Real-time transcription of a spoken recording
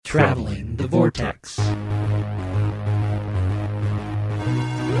Traveling the Vortex.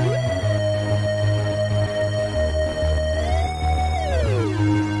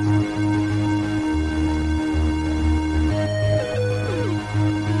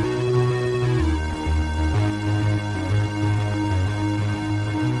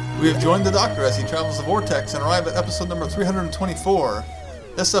 We have joined the Doctor as he travels the vortex and arrive at episode number 324.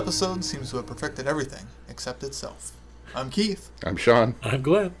 This episode seems to have perfected everything except itself. I'm Keith. I'm Sean. I'm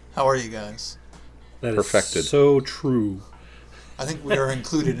Glenn. How are you guys? That Perfected. is so true. I think we are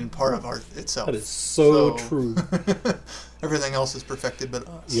included in part of art itself. That is so true. Everything else is perfected but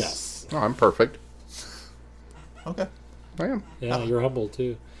us. Yes. Oh, I'm perfect. Okay. I am. Yeah, you're humble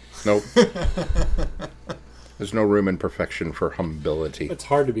too. Nope. There's no room in perfection for humility. It's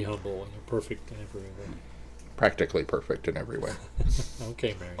hard to be humble when you're perfect in every way. Practically perfect in every way.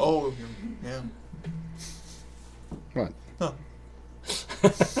 Okay, Mary. Oh, yeah. What? Huh.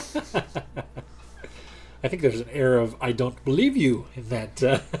 I think there's an air of "I don't believe you" in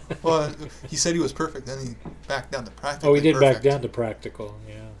that. Well, he said he was perfect, then he backed down to practical. Oh, he did back down to practical.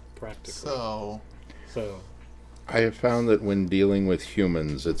 Yeah, practical. So. I I have found that when dealing with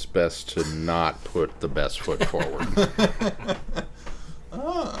humans, it's best to not put the best foot forward.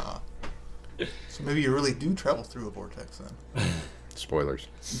 Ah. So maybe you really do travel through a vortex then. Spoilers.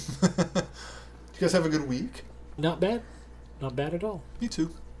 Did you guys have a good week? Not bad. Not bad at all. Me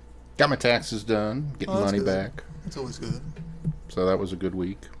too. Got my taxes done, getting that's money good. back. It's always good. So that was a good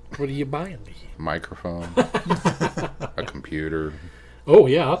week. What are you buying me? Microphone, a computer, Oh,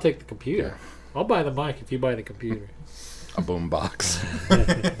 yeah, I'll take the computer. Yeah. I'll buy the mic if you buy the computer. a boom box.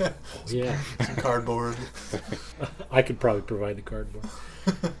 Yeah. Some cardboard. I could probably provide the cardboard.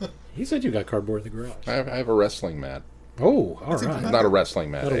 He said you got cardboard in the garage. I have a wrestling mat. Oh, all That's right. Not a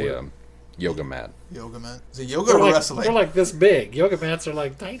wrestling mat, That'll a work. Yoga mat. Yoga mat. Is it yoga or wrestling? They're like this big. Yoga mats are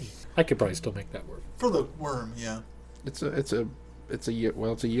like tiny. I could probably still make that work. For the worm, yeah. It's a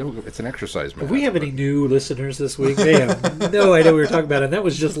yoga. It's an exercise mat. If we have any new listeners this week, they have no idea what we were talking about, and that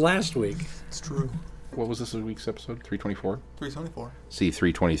was just last week. It's true. What was this week's episode? 324? 324. See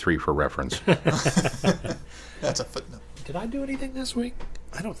 323 for reference. That's a footnote. Did I do anything this week?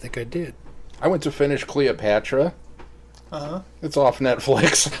 I don't think I did. I went to finish Cleopatra. Uh-huh. It's off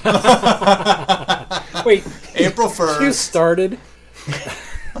Netflix. Wait, April 1st.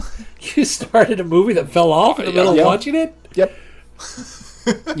 You started a movie that fell off in the middle of watching it? Yep.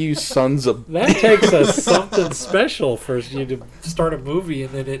 You sons of... That takes something special for you to start a movie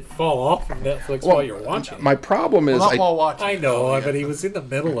and then it fall off of Netflix while you're watching it. My problem is... Not while watching. I know, Oh, but he was in the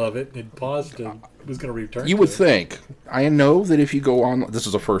middle of it and paused and was going to return You to would it. think. I know that if you go on... This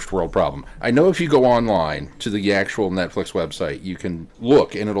is a first world problem. I know if you go online to the actual Netflix website, you can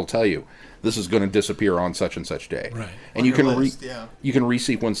look and it'll tell you this is going to disappear on such and such day. Right. And you can you can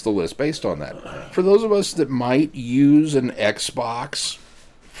resequence the list based on that. For those of us that might use an Xbox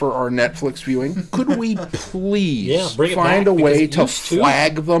for our Netflix viewing, could we please bring it find back, a way because it to used to.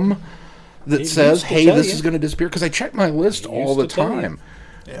 flag them that It says, used to hey, tell this you. is going to disappear? Because I check my list all the used to tell you. time.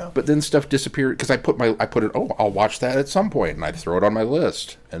 Yeah. But then stuff disappeared because I put it. Oh, I'll watch that at some point, and I throw it on my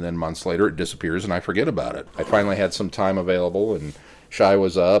list, and then months later it disappears, and I forget about it. I finally had some time available, and Shy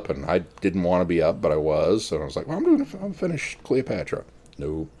was up, and I didn't want to be up, but I was, so I was like, "Well, I'm gonna finish Cleopatra."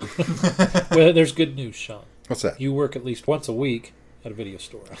 No, Well, there's good news, Sean. what's that? You work at least once a week at a video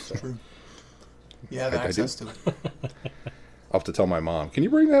store. So. True. You have I do. access to it. I'll have to tell my mom. Can you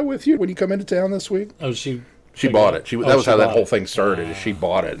bring that with you when you come into town this week? Oh, she bought it. That was how that bought whole it. thing started. Is she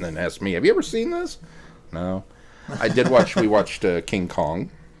bought it and then asked me, "Have you ever seen this?" No. I did watch. We watched King Kong.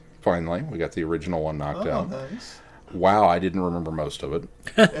 Finally, we got the original one knocked Oh, out. nice. Wow, I didn't remember most of it.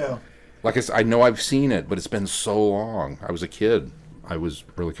 Yeah. Like I said, I know I've seen it, but it's been so long. I was a kid. I was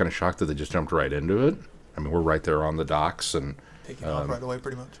really kind of shocked that they just jumped right into it. I mean, we're right there on the docks, and Taking off right away,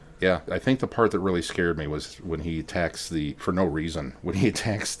 pretty much. yeah, I think the part that really scared me was when he attacks for no reason, when he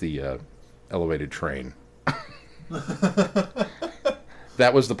attacks the elevated train.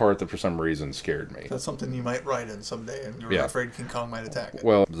 That was the part that for some reason scared me. That's something you might ride in someday, and you're Yeah. afraid King Kong might attack it.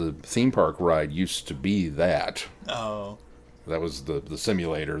 Well, the theme park ride used to be that. Oh. That was the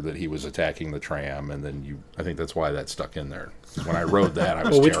simulator that he was attacking the tram, and then I think that's why that stuck in there. When I rode that, I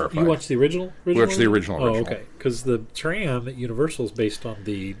was terrified. You watched the original? We watched the original. Oh, okay. Because the tram at Universal is based on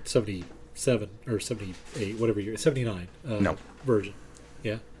the 77 or 78, whatever year, 79 No. version.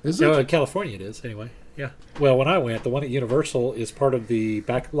 Yeah. Is No, it? in California it is, anyway. Yeah. Well, when I went, the one at Universal is part of the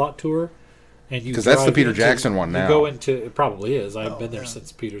backlot tour. Because that's the Peter Jackson one now. You go into, it probably is. I've been there yeah.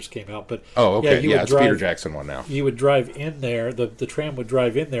 since Peter's came out. But Oh, okay. you Yeah, would it's drive- Peter Jackson one now. You would drive in there, the tram would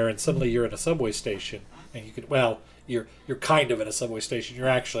drive in there, and suddenly you're in a subway station. And you could, you're kind of in a subway station. You're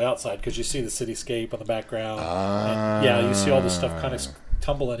actually outside because you see the cityscape on the background. And, yeah, you see all this stuff kind of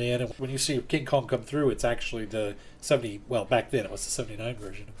tumbling in. And when you see King Kong come through, it's actually the 70. Well, back then it was the 79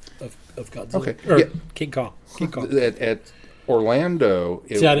 version of Godzilla. Okay. Or Yeah. King Kong. King Kong. At Orlando,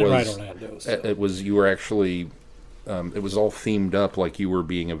 See, I didn't write Orlando. So. It was you were actually. It was all themed up like you were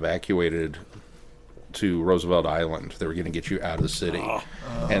being evacuated to Roosevelt Island. They were going to get you out of the city.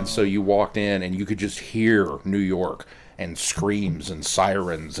 And so you walked in and you could just hear New York and screams and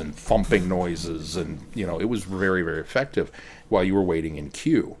sirens and thumping noises. And, it was very, very effective while you were waiting in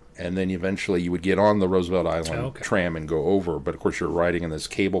queue. And then eventually you would get on the Roosevelt Island tram and go over. But, of course, you're riding in this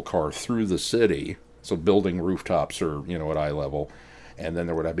cable car through the city. So building rooftops are, at eye level. And then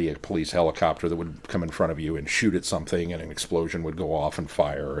there would be a police helicopter that would come in front of you and shoot at something, and an explosion would go off and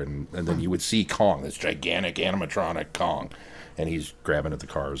fire. And then you would see Kong, this gigantic animatronic Kong, and he's grabbing at the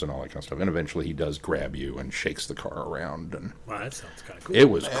cars and all that kind of stuff. And eventually he does grab you and shakes the car around. And Wow, that sounds kind of cool. it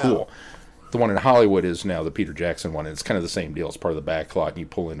was cool. The one in Hollywood is now the Peter Jackson one. And it's kind of the same deal. It's part of the back lot, and you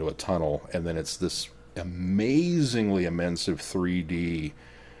pull into a tunnel, and then it's this amazingly immense 3D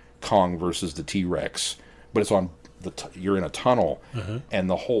Kong versus the T-Rex. But it's on... you're in a tunnel, and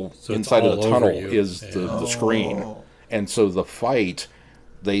the whole inside of the tunnel is the screen. And so the fight,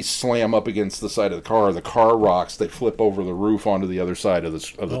 they slam up against the side of the car rocks, they flip over the roof onto the other side of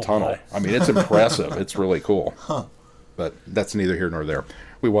the tunnel. My. I mean, it's impressive. It's really cool. But that's neither here nor there.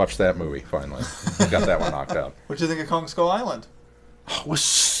 We watched that movie, finally. Got that one knocked out. What'd you think of Kong Skull Island? Oh, it was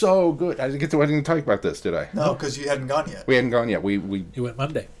so good. I didn't talk about this, did I? No, because you hadn't gone yet. We hadn't gone yet. You went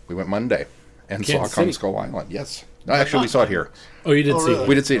Monday. We went Monday and saw Kansas Kong City. Skull Island. Yes. No, actually, we saw it here. Oh, you did see really? it.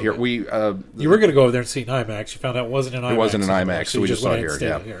 We did see it here. We You were going to go over there and see an IMAX. You found out it wasn't an IMAX. It wasn't an anymore, IMAX, so you we just saw went it ahead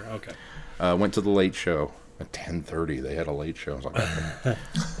here, and stayed yeah. Okay. Went to the late show at 10:30. They had a late show. I was like, okay.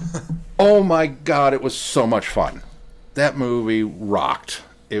 Oh my God, it was so much fun. That movie rocked.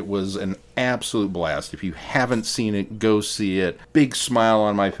 It was an absolute blast. If you haven't seen it, go see it. Big smile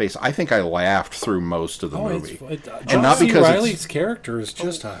on my face. I think I laughed through most of the movie. And not because it's- Riley's character is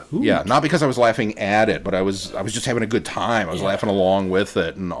just a hoot. Yeah, not because I was laughing at it, but I was just having a good time. I was laughing along with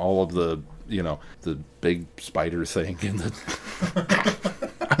it, and all of the the big spider thing and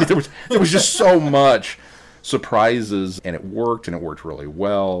the I mean, there was just so much surprises, and it worked really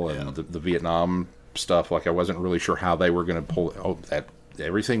well. And the Vietnam stuff, like I wasn't really sure how they were going to pull. That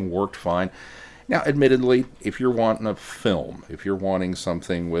everything worked fine. Now, admittedly, if you're wanting a film, if you're wanting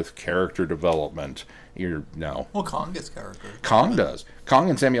something with character development, no. Well, Kong gets character. Kong does. Kong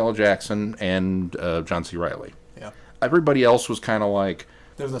and Samuel L. Jackson and John C. Reilly. Yeah. Everybody else was kind of like...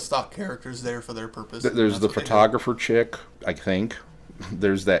 There's the stock characters there for their purpose. There's the photographer chick, I think.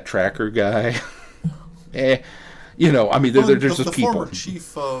 There's that tracker guy. I mean, there's just the people. former chief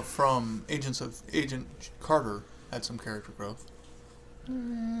from Agent Carter had some character growth.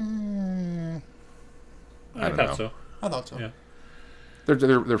 I don't thought know. so. I thought so. Yeah.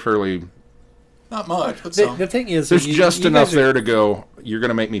 They're fairly... Not much, but The, some. the thing is, There's you- just you enough guys are- there to go, you're going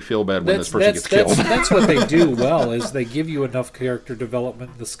to make me feel bad when this person gets killed. That's what they do well, is they give you enough character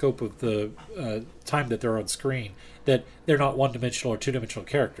development in the scope of the time that they're on screen, that they're not one-dimensional or two-dimensional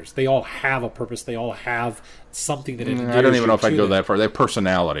characters. They all have a purpose. They all have something that endears I don't even know if you I'd to go them. that far. They have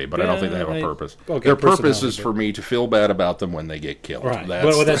personality, but I don't think they have a they- purpose. okay, Their purpose personality, is but- for me to feel bad about them when they get killed. Right. That's,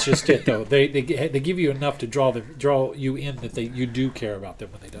 Well, that's just it, though. They give you enough to draw you in that you do care about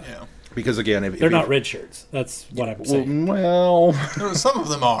them when they die. Yeah. because, again, if They're not red shirts. That's what I'm saying. Well, Some of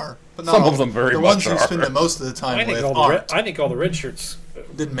them are, but not Some all. of them very the much ones you are. spend the most of the time I think with all the aren't. I think all the red shirts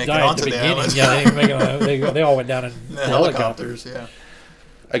Didn't make it died at onto the the beginning. island. Yeah, they, didn't make it, they all went down in The helicopters. Yeah.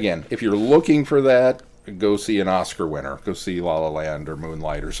 again, if you're looking for that, go see an Oscar winner. Go see La La Land or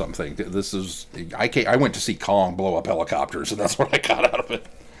Moonlight or something. This is I went to see Kong blow up helicopters, and that's what I got out of it.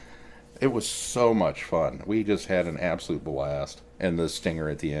 It was so much fun. We just had an absolute blast, and the stinger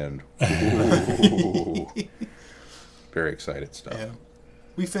at the end. Ooh. Very excited stuff. Yeah.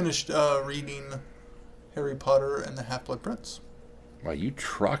 We finished reading Harry Potter and the Half-Blood Prince. Well, you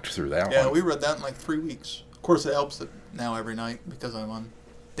trucked through that Yeah, one. we read that in like 3 weeks. Of course, it helps that now every night, because I'm on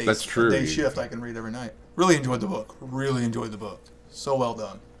That's true. day shift, I can read every night. Really enjoyed the book. Really enjoyed the book. So well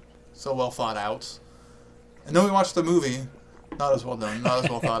done. So well thought out. And then we watched the movie. Not as well done. Not as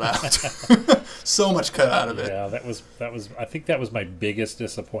well thought out. So much cut out of it. Yeah, that was. I think that was my biggest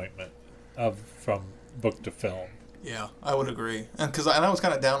disappointment from book to film. Yeah, I would agree. And because I was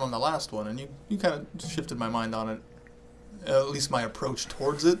kind of down on the last one, and you kind of shifted my mind on it. At least my approach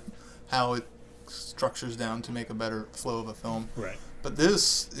towards it, how it structures down to make a better flow of a film. Right. But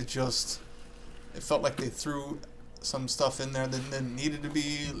this, it felt like they threw some stuff in there that didn't needed to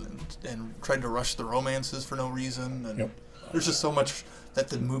be, and tried to rush the romances for no reason. And there's just so much that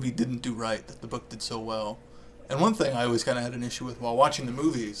the movie didn't do right that the book did so well. And one thing I always kind of had an issue with while watching the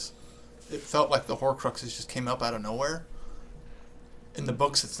movies, it felt like the Horcruxes just came up out of nowhere. In the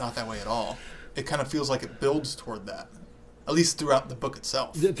books, it's not that way at all. It kind of feels like it builds toward that, at least throughout the book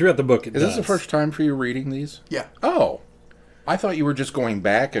itself. Throughout the book, it does. Is this the first time for you reading these? Yeah. Oh. I thought you were just going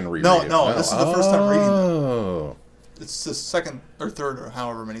back and rereading. No, this is the first time reading them. Oh. It's the second or third or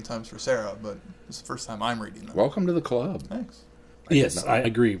however many times for Sarah, but it's the first time I'm reading them. Welcome to the club. Thanks. Yes, I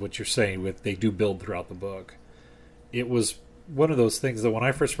agree what you're saying with they do build throughout the book. It was one of those things that when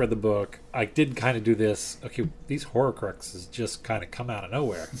I first read the book, I did kind of do this, okay, these Horcruxes just kind of come out of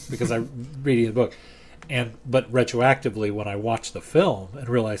nowhere because I'm reading the book. But retroactively, when I watch the film and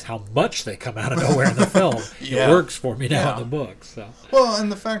realize how much they come out of nowhere in the film, it works for me now in the book. So. Well, and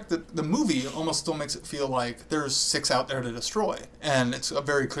the fact that the movie almost still makes it feel like there's 6 out there to destroy. And it's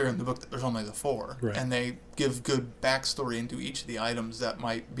very clear in the book that there's only the 4. Right. And they give good backstory into each of the items that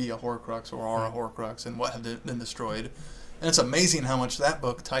might be a Horcrux or are a Horcrux and what have been destroyed. And it's amazing how much that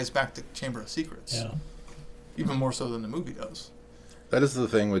book ties back to Chamber of Secrets. Yeah. Even more so than the movie does. That is the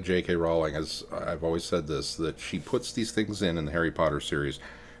thing with J.K. Rowling, as I've always said this, that she puts these things in the Harry Potter series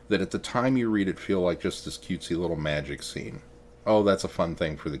that at the time you read it feel like just this cutesy little magic scene. Oh, that's a fun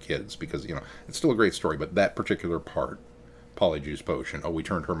thing for the kids because, it's still a great story, but that particular part, Polyjuice Potion, oh, we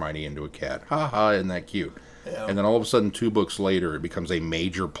turned Hermione into a cat. Ha ha, isn't that cute? Yeah. And then all of a sudden, 2 books later, it becomes a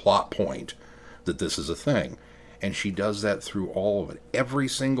major plot point that this is a thing. And she does that through all of it. Every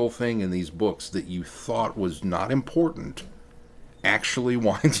single thing in these books that you thought was not important actually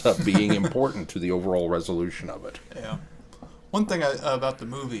winds up being important to the overall resolution of it. Yeah. One thing about the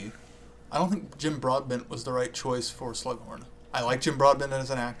movie, I don't think Jim Broadbent was the right choice for Slughorn. I like Jim Broadbent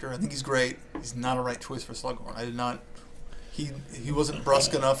as an actor. I think he's great. He's not a right choice for Slughorn. I did not... He wasn't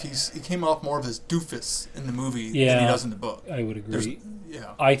brusque enough. He came off more of his doofus in the movie than he does in the book. I would agree.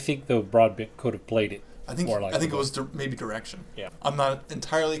 Yeah. I think, though, Broadbent could have played it I think more like it was maybe direction. Yeah. I'm not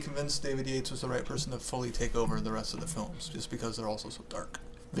entirely convinced David Yates was the right person to fully take over the rest of the films, just because they're also so dark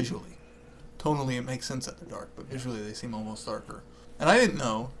visually. Tonally, it makes sense that they're dark, but visually they seem almost darker. And I didn't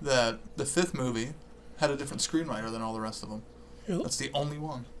know that the 5th movie had a different screenwriter than all the rest of them. Really? That's the only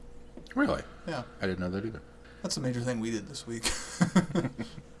one. Really? Yeah. I didn't know that either. That's a major thing we did this week.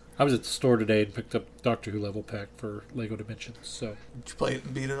 I was at the store today and picked up Doctor Who level pack for Lego Dimensions. So did you play it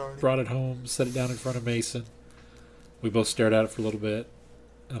and beat it already? Brought it home, set it down in front of Mason. We both stared at it for a little bit,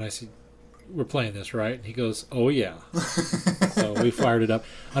 and I said, "We're playing this, right?" And he goes, "Oh yeah." So we fired it up.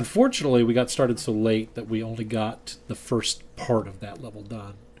 Unfortunately, we got started so late that we only got the first part of that level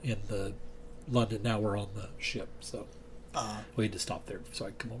done in the London. Now we're on the ship, so we had to stop there so I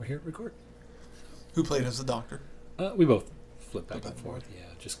could come over here and record. Who played as the Doctor? We both flipped back and forth. Yeah,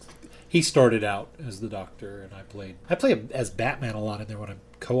 just he started out as the Doctor, and I play as Batman a lot in there when I'm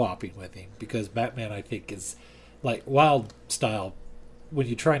co-oping with him, because Batman, I think, is like Wild style. When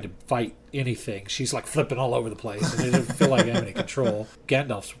you're trying to fight anything, she's like flipping all over the place, and it doesn't feel like I have any control.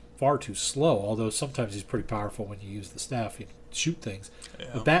 Gandalf's far too slow, although sometimes he's pretty powerful when you use the staff. You can shoot things.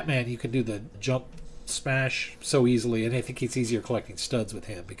 Yeah. With Batman, you can do the jump smash so easily, and I think it's easier collecting studs with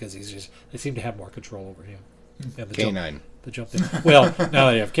him because they seem to have more control over him. And the K9. The jump thing. Well, now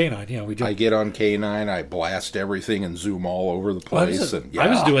that you have K9, we do. I get on K9, I blast everything and zoom all over the place. I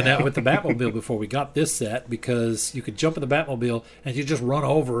was doing that with the Batmobile before we got this set, because you could jump in the Batmobile and you just run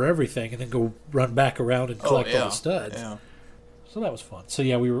over everything and then go run back around and collect all the studs. Yeah. So that was fun. So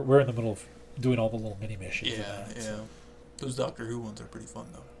yeah, we're in the middle of doing all the little mini missions. Yeah. So. Those Doctor Who ones are pretty fun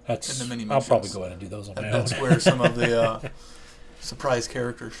though. I'll probably go ahead and do those on my own. That's where some of the surprise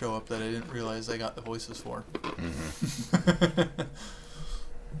characters show up that I didn't realize I got the voices for. Mm-hmm.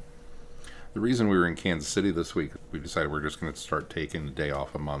 The reason we were in Kansas City this week, we decided we're just going to start taking a day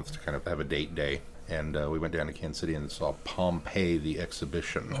off a month to kind of have a date day. And we went down to Kansas City and saw Pompeii, the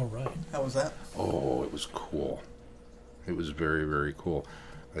exhibition. Oh, right. How was that? Oh, it was cool. It was very, very cool.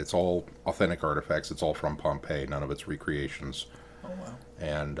 It's all authentic artifacts. It's all from Pompeii. None of it's recreations. Oh, wow.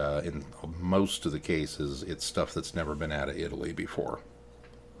 And in most of the cases, it's stuff that's never been out of Italy before.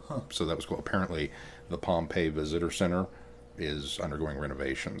 Huh. So that was cool. Apparently, the Pompeii Visitor Center is undergoing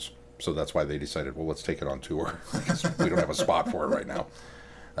renovations. So that's why they decided, well, let's take it on tour. We don't have a spot for it right now.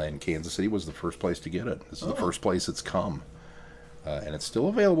 And Kansas City was the first place to get it. This is the first place it's come. And it's still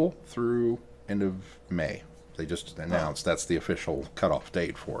available through end of May. They just announced that's the official cutoff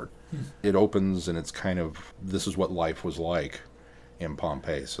date for it. It opens, and it's kind of, this is what life was like in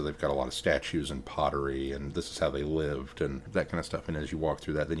Pompeii. So they've got a lot of statues and pottery, and this is how they lived and that kind of stuff. And as you walk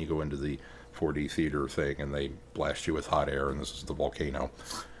through that, then you go into the 4D theater thing, and they blast you with hot air, and this is the volcano.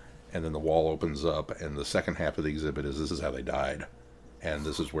 And then the wall opens up, and the second half of the exhibit is this is how they died. And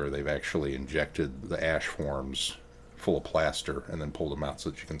this is where they've actually injected the ash forms full of plaster and then pulled them out so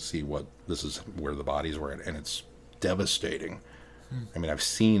that you can see this is where the bodies were at. And it's devastating. I mean, I've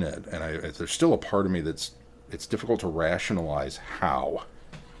seen it, and there's still a part of me it's difficult to rationalize how.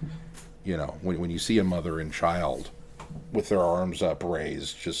 You know, when you see a mother and child with their arms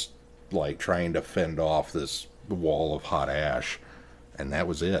upraised, just like trying to fend off this wall of hot ash, and that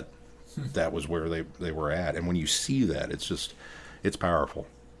was it. That was where they were at. And when you see that, it's powerful.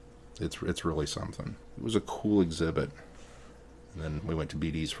 It's really something. It was a cool exhibit. And then we went to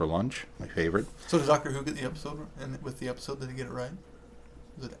BD's for lunch, my favorite. So did Doctor Who get the episode? And with the episode, did he get it right?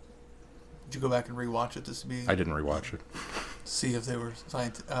 Did you go back and rewatch it to be? I didn't rewatch it. See if they were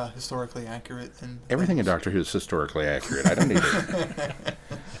historically accurate. And everything in Doctor Who is historically accurate. I don't need it.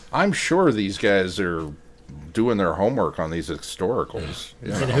 I'm sure these guys are doing their homework on these historicals. You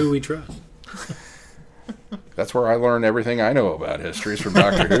know. And who we trust. That's where I learn everything I know about history is from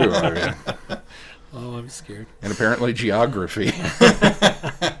Doctor Who. I mean. Oh, I'm scared. And apparently geography.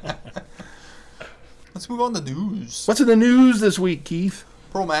 Let's move on to news. What's in the news this week, Keith?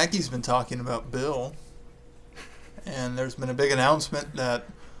 Pearl Mackey's been talking about Bill, and there's been a big announcement that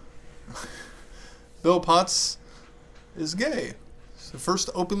Bill Potts is gay. He's the first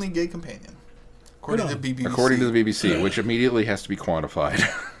openly gay companion, according to BBC. According to the BBC, which immediately has to be quantified,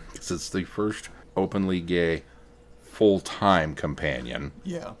 because it's the first openly gay full-time companion.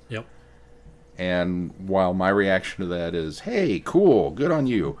 Yeah. Yep. And while my reaction to that is, hey, cool, good on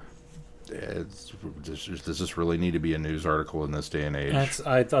you, does this really need to be a news article in this day and age?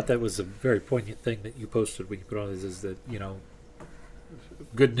 I thought that was a very poignant thing that you posted when you put on this, is that,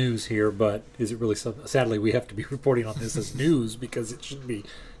 good news here, but is it really something? Sadly, we have to be reporting on this as news because it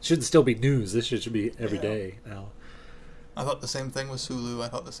shouldn't still be news. This should be every day now. I thought the same thing with Sulu. I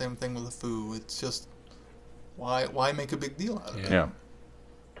thought the same thing with the Fu. It's just, why make a big deal out of it? Yeah.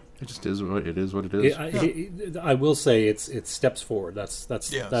 It just is what it is. What it is. I will say it's steps forward. That's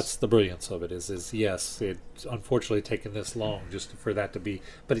the brilliance of it. Is yes, it's unfortunately taken this long just for that to be,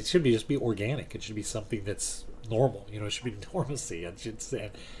 but it should just be organic. It should be something that's normal. It should be normacy.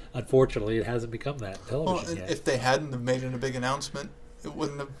 And unfortunately, it hasn't become that in television yet. If they hadn't have made it a big announcement, it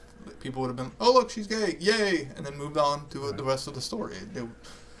wouldn't have. People would have been, oh look, she's gay, yay, and then moved on to the rest of the story.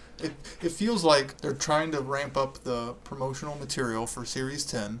 It feels like they're trying to ramp up the promotional material for Series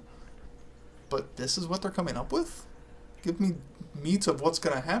 10. But this is what they're coming up with? Give me meats of what's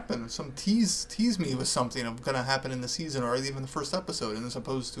going to happen. Tease me with something of going to happen in the season or even the first episode. And as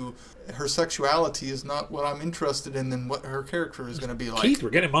opposed to her sexuality is not what I'm interested in and what her character is going to be like. Keith, we're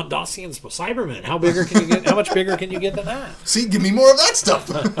getting Mondasian's Cybermen. How bigger can you get? How much bigger can you get than that? See, give me more of that stuff.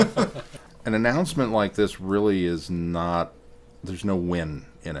 An announcement like this really is not. There's no win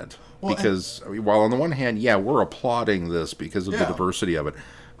in it. Well, because while on the one hand, we're applauding this because of the diversity of it.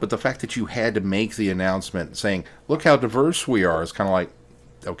 But the fact that you had to make the announcement saying, look how diverse we are, is kind of like,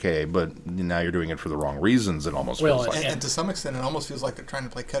 okay, but now you're doing it for the wrong reasons, it almost feels like. And to some extent, it almost feels like they're trying to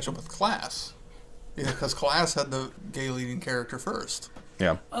play catch-up with Class. Because Class had the gay leading character first.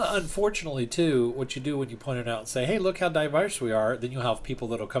 Yeah. Unfortunately, too, what you do when you point it out and say, hey, look how diverse we are, then you'll have people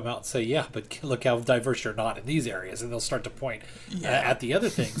that will come out and say, yeah, but look how diverse you're not in these areas. And they'll start to point at the other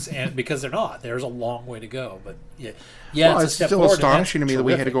things. And because they're not. There's a long way to go. But, it's still astonishing to me that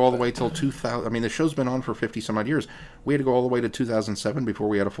we had to go all the way till 2000. I mean, the show's been on for 50-some-odd years. We had to go all the way to 2007 before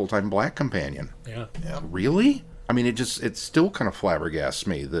we had a full-time black companion. Yeah. Really? I mean, it still kind of flabbergasts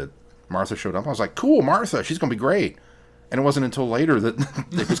me that Martha showed up. I was like, cool, Martha, she's going to be great. And it wasn't until later that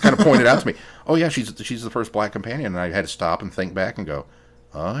it was kind of pointed out to me, oh, yeah, she's the first black companion. And I had to stop and think back and go,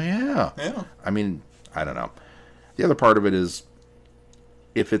 oh, yeah. Yeah. I mean, I don't know. The other part of it is,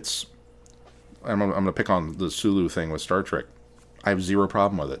 if it's... I'm going to pick on the Sulu thing with Star Trek. I have zero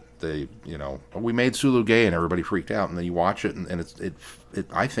problem with it. We made Sulu gay and everybody freaked out. And then you watch it and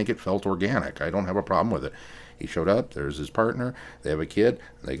I think it felt organic. I don't have a problem with it. He showed up, there's his partner, they have a kid,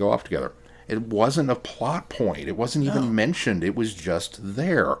 and they go off together. It wasn't a plot point. It wasn't even mentioned. It was just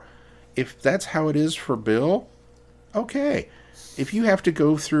there. If that's how it is for Bill, okay. If you have to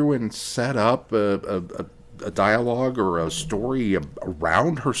go through and set up a dialogue or a story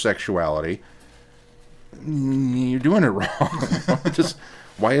around her sexuality, you're doing it wrong. Just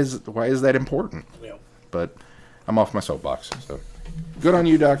why is that important? Yeah. But I'm off my soapbox. So good on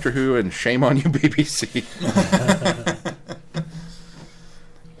you, Doctor Who, and shame on you, BBC.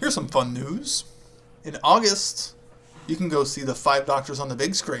 Here's some fun news. In August, you can go see the 5 Doctors on the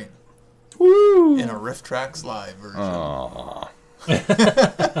big screen. Woo! In a Riff Tracks live version. Aww.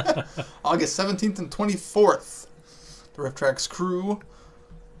 August 17th and 24th. The Riff Tracks crew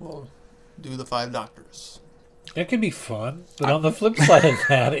will do the Five Doctors. It can be fun, but on the flip side of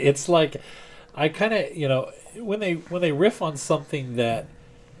that, it's like I kind of, when they riff on something that,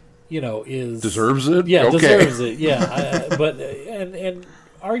 is Deserves it? Yeah, Okay. deserves it. Yeah, but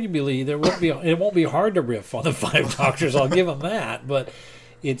arguably it won't be hard to riff on the Five Doctors. I'll give them that, but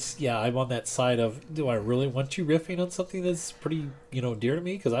I'm on that side of, do I really want you riffing on something that's pretty dear to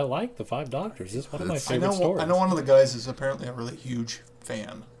me, because I like the Five Doctors. It's one of my favorite stories. I know one of the guys is apparently a really huge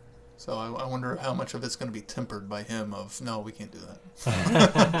fan. So I wonder how much of it's going to be tempered by him of, no, we can't do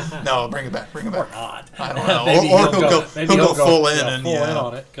that. No, bring it back. Or not. I don't know. Maybe he'll go full in. Full in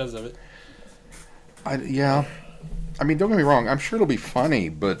on it because of it. Yeah. I mean, don't get me wrong. I'm sure it'll be funny,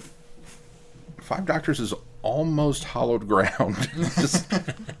 but Five Doctors is almost hollowed ground.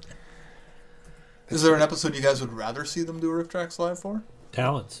 Is there an episode you guys would rather see them do Riff Tracks live for?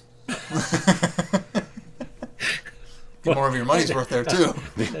 Talons. Get more of your money's worth there, too.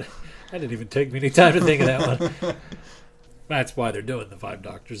 That didn't even take me any time to think of that one. That's why they're doing the Five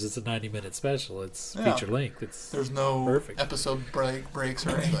Doctors. It's a 90-minute special. It's feature length. There's no perfect episode breaks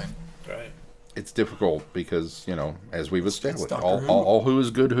or anything. Right. It's difficult because, as we've established, Doctor all Who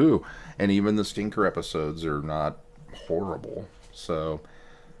is good Who. And even the stinker episodes are not horrible. So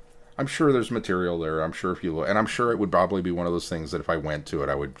I'm sure there's material there. I'm sure if you look, and I'm sure it would probably be one of those things that if I went to it,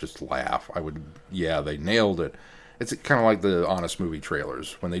 I would just laugh. They nailed it. It's kind of like the Honest Movie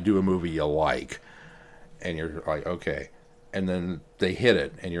trailers. When they do a movie you like, and you're like, okay. And then they hit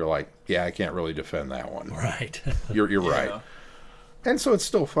it, and you're like, yeah, I can't really defend that one. Right. You're right. And so it's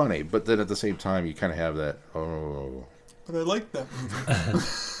still funny, but then at the same time, you kind of have that, oh. But I like that movie.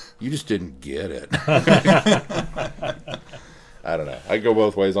 You just didn't get it. I don't know. I go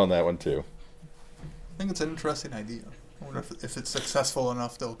both ways on that one, too. I think it's an interesting idea. I wonder if it's successful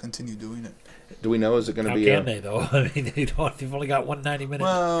enough, they'll continue doing it. Do we know, is it going to be How can they, though? I mean, you've only got 190-minute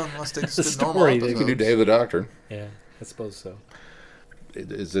Well, unless they just did story. normal They episodes. You can do Day of the Doctor. Yeah, I suppose so.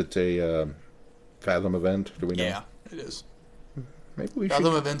 Is it a Fathom event? Do we know? Yeah, it is. Maybe we Fathom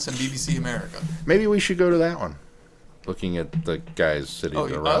should. Events and BBC America. Maybe we should go to that one. Looking at the guys sitting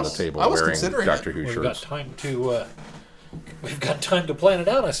around the table wearing considering Doctor it. Who We've got shirts. time to. We've got time to plan it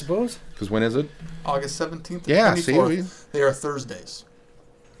out, I suppose. Because when is it? August 17th and Yeah, 24th. They are Thursdays.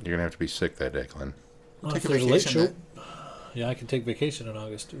 You're gonna have to be sick that day, Glenn. Well, Take if a there's late vacation show. Yeah, I can take vacation in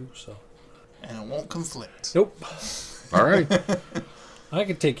August too. So. and it won't conflict. Nope. All right. I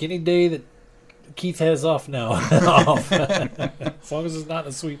can take any day that Keith has off now. Off. As long as it's not in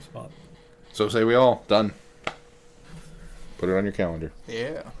a sweet spot. So say we all. Done. Put it on your calendar.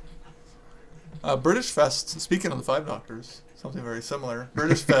 Yeah. British Fest, speaking of the Five Doctors, something very similar.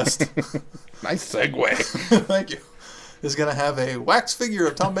 British Fest, Nice segue. thank you, is going to have a wax figure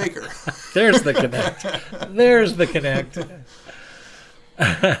of Tom Baker. There's the connect. There's the connect.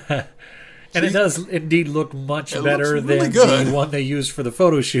 And it does indeed look much It better looks really than good. the one they used for the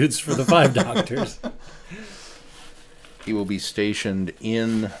photo shoots for the Five Doctors. He will be stationed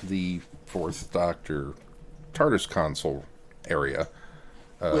in the Fourth Doctor TARDIS console area.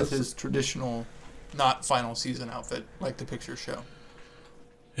 With his traditional, not final season outfit, like the pictures show.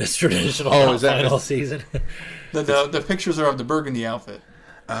 It's traditional is that- final season. The pictures are of the burgundy outfit.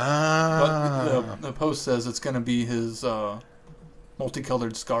 Ah. But the post says it's going to be his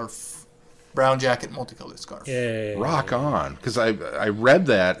multicolored scarf, brown jacket, multicolored scarf. Yay. Rock on. Because I read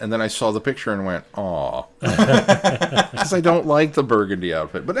that, and then I saw the picture and went, aw. Because I don't like the burgundy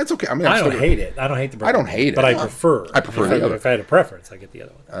outfit. But that's okay. I mean, I don't hate it. I don't hate the burger. I don't hate it. But I prefer. I prefer the other. If I had a preference, I get the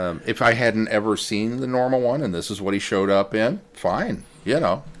other one. If I hadn't ever seen the normal one, and this is what he showed up in, fine.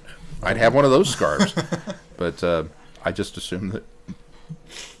 I'd have one of those scarves. But I just assumed that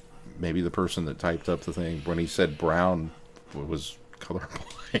maybe the person that typed up the thing, when he said brown, was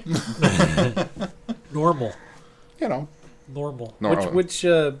colorblind. Normal. Normal. Which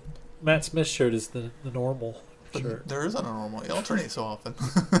Matt Smith shirt is the normal shirt? There isn't a normal. You alternate so often.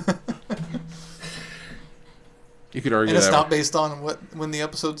 You could argue And it's that. not based on when the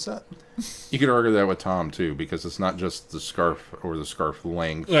episode's set. You could argue that with Tom too, because it's not just the scarf or the scarf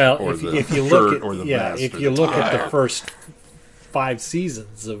length, Well, or if the you shirt look at or the vest. if or you the look tie. at the first 5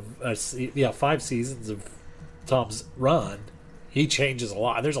 seasons of 5 seasons of Tom's run, he changes a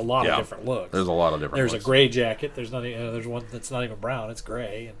lot. There's a lot of different looks. There's a lot of different. There's looks. a gray jacket. There's there's one that's not even brown. It's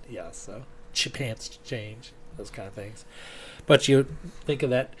gray, and so pants change, those kind of things. But you think of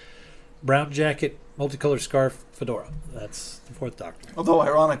that brown jacket, multicolored scarf, fedora. That's the Fourth Doctor. Although,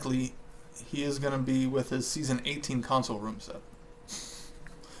 ironically, he is going to be with his season 18 console room set.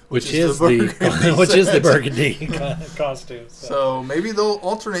 which is the burgundy costume. So maybe they'll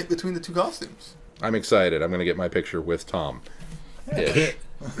alternate between the two costumes. I'm excited. I'm going to get my picture with Tom. Ish.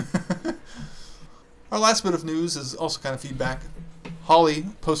 Our last bit of news is also kind of feedback. Holly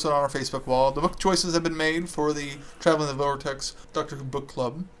posted on our Facebook wall, the book choices have been made for the Traveling the Vortex Doctor Who Book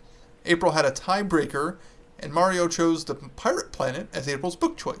Club. April had a tiebreaker, and Mario chose the Pirate Planet as April's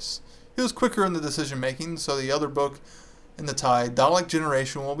book choice. He was quicker in the decision making, so the other book in the tie, Dalek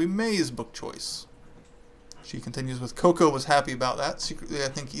Generation, will be May's book choice. She continues with, Coco was happy about that. Secretly, I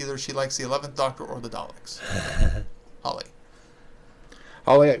think either she likes the 11th Doctor or the Daleks. Holly.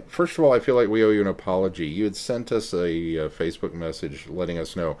 Holly, first of all, I feel like we owe you an apology. You had sent us a Facebook message letting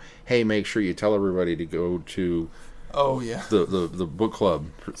us know, hey, make sure you tell everybody to go to the book club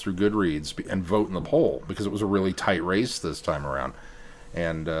through Goodreads and vote in the poll, because it was a really tight race this time around.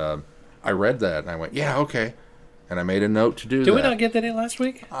 And I read that, and I went, yeah, okay. And I made a note to do that. Did we not get that in last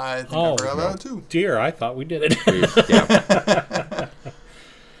week? I think I forgot about it, too. Dear, I thought we did it. Yeah.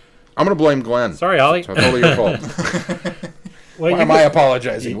 I'm going to blame Glenn. Sorry, Ollie. It's totally your fault. Well, Why am I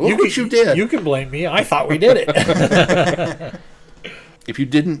apologizing? Look what you did. You can blame me. I thought we did it. If you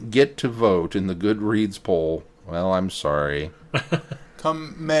didn't get to vote in the Goodreads poll, well, I'm sorry.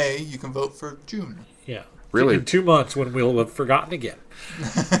 Come May, you can vote for June. Yeah. Really? In 2 months when we'll have forgotten again.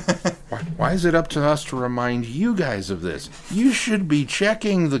 Why is it up to us to remind you guys of this? You should be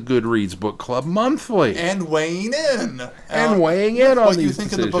checking the Goodreads Book Club monthly. And weighing in. Weighing in on what these you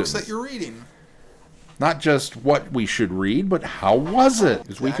think decisions. of the books that you're reading. Not just what we should read, but how was it?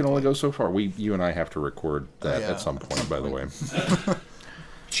 Because we can only go so far. You and I have to record that at some point, by the way.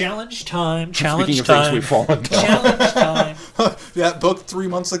 Challenge time. Speaking of things we've fallen down. Challenge time. That book 3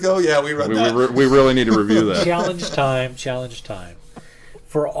 months ago? Yeah, we read that. We really need to review that. Challenge time.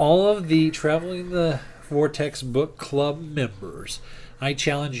 For all of the Traveling the Vortex Book Club members, I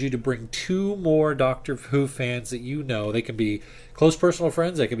challenge you to bring 2 more Doctor Who fans that you know. They can be close personal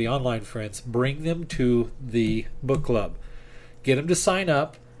friends. They can be online friends. Bring them to the book club. Get them to sign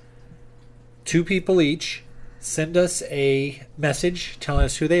up. 2 people each. Send us a message telling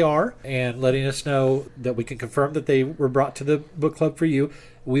us who they are and letting us know that we can confirm that they were brought to the book club for you.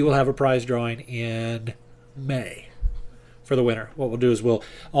 We will have a prize drawing in May for the winner. What we'll do is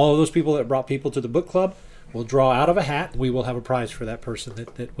all of those people that brought people to the book club, we'll draw out of a hat. We will have a prize for that person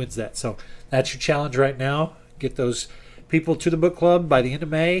that wins that. So that's your challenge right now. Get those people to the book club by the end of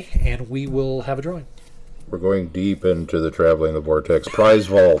May, and we will have a drawing. We're going deep into the Traveling the Vortex prize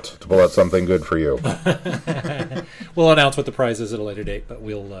vault to pull out something good for you. We'll announce what the prize is at a later date, but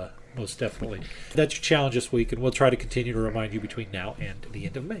we'll most definitely. That's your challenge this week, and we'll try to continue to remind you between now and the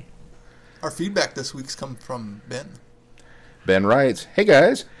end of May. Our feedback this week's come from Ben. Ben writes, hey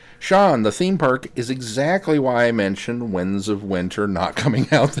guys, Sean, the theme park is exactly why I mentioned Winds of Winter not coming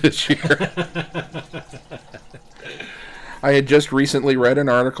out this year. I had just recently read an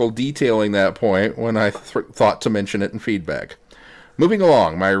article detailing that point when I thought to mention it in feedback. Moving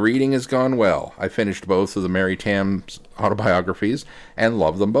along, my reading has gone well. I finished both of the Mary Tamm's autobiographies and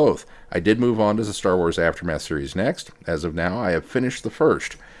love them both. I did move on to the Star Wars Aftermath series next. As of now, I have finished the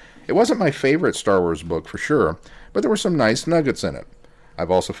first. It wasn't my favorite Star Wars book for sure, but there were some nice nuggets in it. I've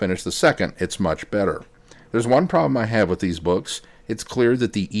also finished the second. It's much better. There's one problem I have with these books. It's clear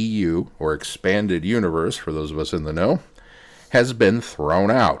that the EU, or Expanded Universe, for those of us in the know, has been thrown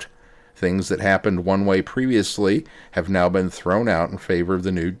out. Things that happened one way previously have now been thrown out in favor of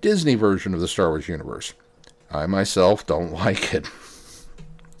the new Disney version of the Star Wars universe. I myself don't like it.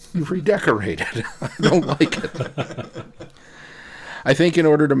 You've redecorated. I don't like it. I think in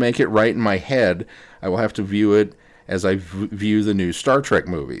order to make it right in my head, I will have to view it as I view the new Star Trek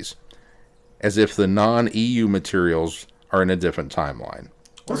movies, as if the non-EU materials are in a different timeline.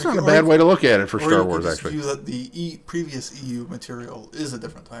 That's not a bad way to look at it for Star Wars, actually. View that the previous EU material is a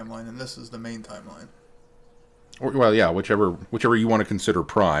different timeline, and this is the main timeline. Well, yeah, whichever you want to consider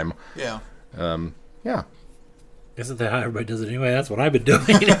prime. Yeah. Yeah. Isn't that how everybody does it anyway? That's what I've been doing.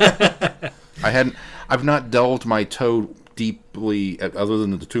 I've not delved my toe deeply, other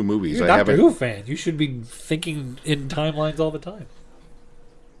than the 2 movies. You're a Doctor Who fan. You should be thinking in timelines all the time.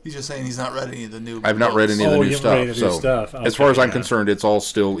 He's just saying he's not read any of the new I've not read any of the new stuff. Okay, as far as I'm concerned, it's all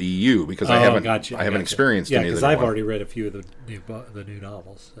still EU, because I haven't experienced any of the because I've already read a few of the new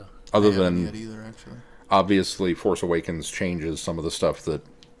novels. So. Other than, yet either, actually. Obviously, Force Awakens changes some of the stuff that,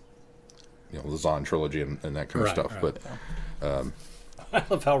 the Zahn trilogy and that kind of stuff. Right. But I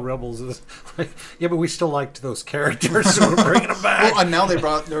love how Rebels is like, yeah, but we still liked those characters, so we're bringing them back. Well, and now they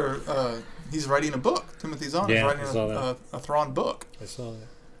brought he's writing a book. Timothy Zahn is writing a a Thrawn book. I saw that.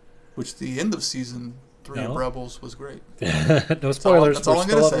 Which the end of season 3 of Rebels was great. No spoilers. That's all I'm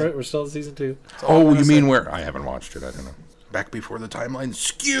gonna say. We're still in season 2. Oh, you mean where? I haven't watched it. I don't know. Back before the timeline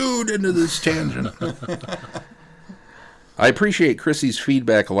skewed into this tangent. I appreciate Chrissy's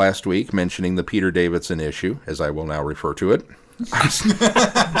feedback last week mentioning the Peter Davidson issue, as I will now refer to it.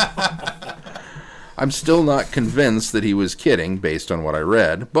 I'm still not convinced that he was kidding based on what I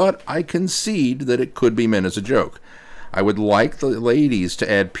read, but I concede that it could be meant as a joke. I would like the ladies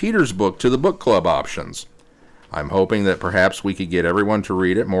to add Peter's book to the book club options. I'm hoping that perhaps we could get everyone to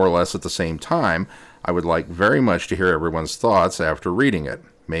read it more or less at the same time. I would like very much to hear everyone's thoughts after reading it.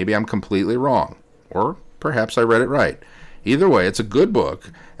 Maybe I'm completely wrong, or perhaps I read it right. Either way, it's a good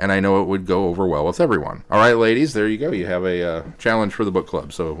book, and I know it would go over well with everyone. All right, ladies, there you go. You have a challenge for the book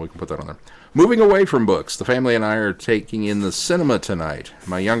club, so we can put that on there. Moving away from books, the family and I are taking in the cinema tonight.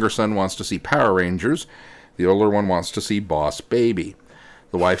 My younger son wants to see Power Rangers. The older one wants to see Boss Baby.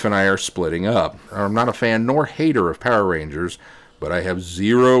 The wife and I are splitting up. I'm not a fan nor hater of Power Rangers, but I have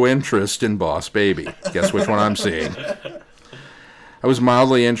zero interest in Boss Baby. Guess which one I'm seeing? I was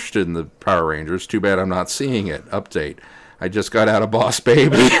mildly interested in the Power Rangers. Too bad I'm not seeing it. Update. I just got out of Boss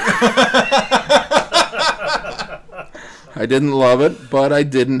Baby. I didn't love it, but I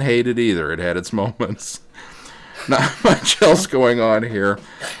didn't hate it either. It had its moments. Not much else going on here.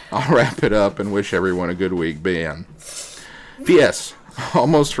 I'll wrap it up and wish everyone a good week. Ben. P.S.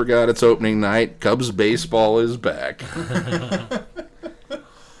 Almost forgot it's opening night. Cubs baseball is back.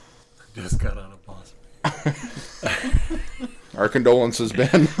 Just got out of Boss. Our condolences,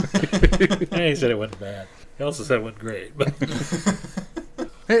 Ben. He said it wasn't bad. He also said it wasn't great. But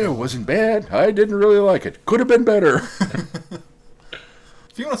Hey, it wasn't bad. I didn't really like it. Could have been better.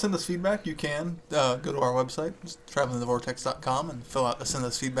 If you want to send us feedback, you can go to our website, travelingthevortex.com, and fill out the Send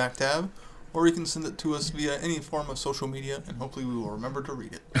Us Feedback tab. Or you can send it to us via any form of social media, and hopefully we will remember to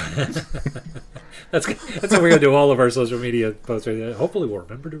read it. that's how we're going to do all of our social media posts right there. Hopefully we'll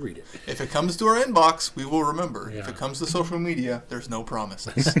remember to read it. If it comes to our inbox, we will remember. Yeah. If it comes to social media, there's no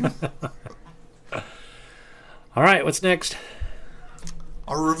promises. All right, what's next?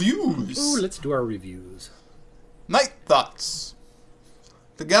 Our reviews. Ooh, let's do our reviews. Night Thoughts.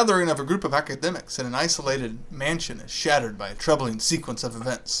 The gathering of a group of academics in an isolated mansion is shattered by a troubling sequence of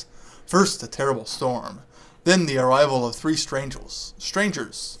events. First, a terrible storm. Then the arrival of 3 strangers.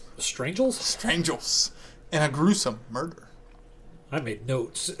 Strangels? And a gruesome murder. I made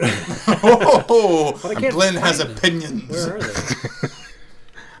notes. Oh, But I can't Glenn has find them. opinions. Where are they?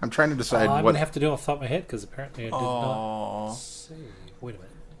 I'm trying to decide I'm what going to have to do it off the top of my head because apparently I did Aw. not see. Wait a minute.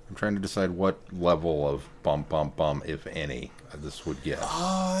 I'm trying to decide what level of bum, if any, this would get.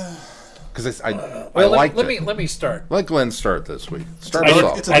 Because I Well, liked let it. me let me start. Let Glenn start this week. Start I us did-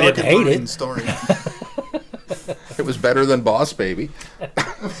 off. It's a I dark didn't and hate brooding it. story. It was better than Boss Baby.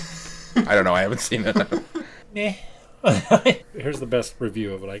 I don't know. I haven't seen it. Nah. Here's the best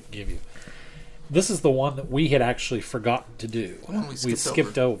review of it I can give you. This is the one that we had actually forgotten to do. one we We skipped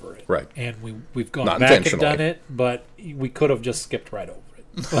skipped over it. Right. And we've gone Not back and intentionally. done it, but we could have just skipped right over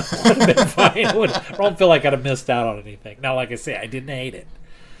it. Would have been fine. I don't feel like I'd have missed out on anything. Now, like I say, I didn't hate it.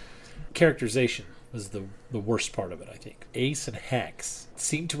 Characterization was the worst part of it, I think. Ace and Hex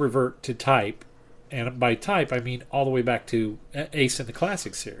seemed to revert to type, and by type I mean all the way back to Ace in the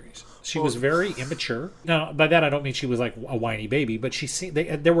classic series. She was very immature. Now, by that I don't mean she was like a whiny baby, but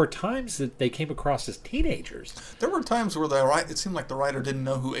there were times that they came across as teenagers. There were times where it seemed like the writer didn't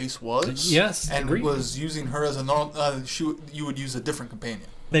know who Ace was. Yes, and agreed. was using her as a normal. You would use a different companion.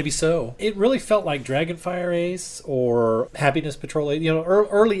 Maybe so. It really felt like Dragonfire Ace or Happiness Patrol Ace,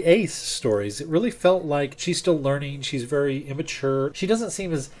 early Ace stories. It really felt like she's still learning. She's very immature. She doesn't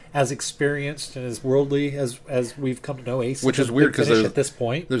seem as experienced and as worldly as we've come to know Ace. Which is weird because at this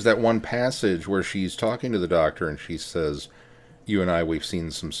point, there's that one passage where she's talking to the doctor and she says, "You and I, we've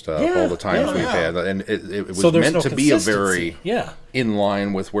seen some stuff all the times we've had," and it was so there's meant no to be a consistency. very in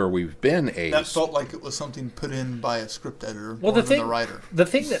line with where we've been. Ace. That felt like it was something put in by a script editor Well, more than the writer. The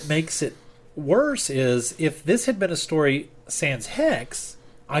thing that makes it worse is if this had been a story sans Hex,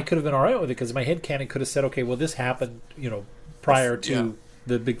 I could have been all right with it because in my head canon could have said, okay, well, this happened, prior to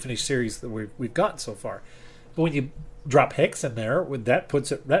the Big Finish series that we've gotten so far. But when you drop Hex in there,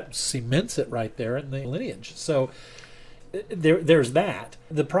 that cements it right there in the lineage. So there's that.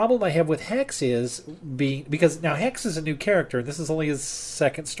 The problem I have with Hex is because now Hex is a new character, and this is only his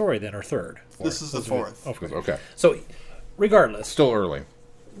second story then, or third. This is the fourth. Okay. So regardless, Still early.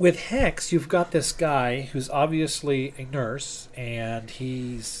 with Hex, you've got this guy who's obviously a nurse, and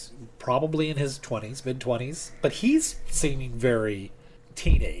he's probably in his 20s, mid-20s, but he's seeming very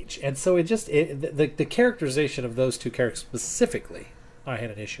teenage. And so the characterization of those two characters specifically, I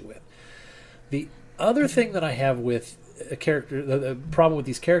had an issue with. The other thing that I have with a character, the problem with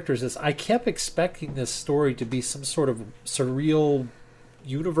these characters is I kept expecting this story to be some sort of surreal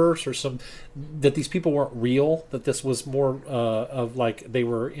universe or that these people weren't real, that this was more of like they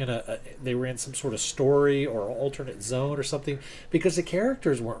were in some sort of story or alternate zone or something, because the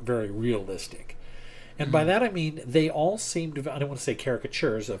characters weren't very realistic. And by that I mean they all seemed, I don't want to say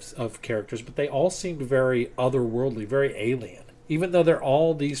caricatures of characters, but they all seemed very otherworldly, very alien. Even though they're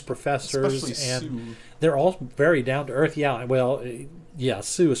all these professors, Especially and Sue. they're all very down to earth. Yeah, well, yeah,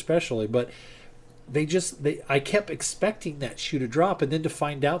 Sue especially, but I kept expecting that shoe to drop, and then to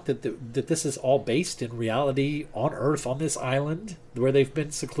find out that this is all based in reality on Earth, on this island where they've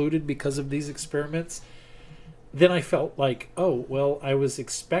been secluded because of these experiments. Then I felt like, oh, well, I was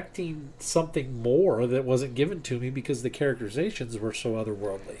expecting something more that wasn't given to me because the characterizations were so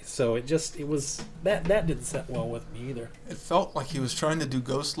otherworldly. So it was that didn't set well with me either. It felt like he was trying to do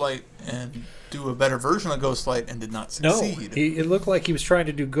Ghostlight and do a better version of Ghostlight and did not No, succeed. it looked like he was trying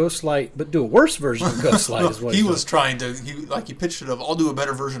to do Ghostlight, but do a worse version of Ghostlight. Is what he doing. was trying to. He pitched it of, I'll do a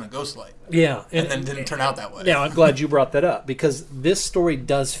better version of Ghostlight. Yeah, And then didn't turn out that way. Now, I'm glad you brought that up, because this story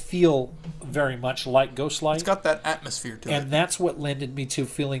does feel very much like Ghostlight. It's got that atmosphere to and it. that's what lended me to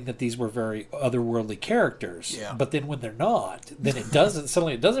feeling that these were very otherworldly characters. Yeah. But then when they're not, then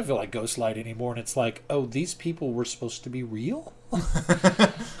suddenly it doesn't feel like Ghostlight anymore, and it's like, oh, these people were supposed to be real?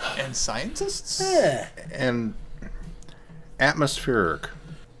 And scientists? Eh. And atmospheric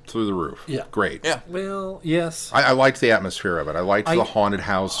through the roof. Yeah. Great. Yeah. Well, yes. I liked the atmosphere of it. I liked the haunted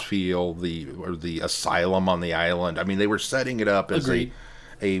house feel, the asylum on the island. I mean, they were setting it up as Agreed.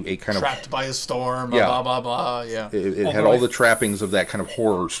 a kind Trapped by a storm, Yeah. blah, blah, blah. Yeah. it had all the trappings of that kind of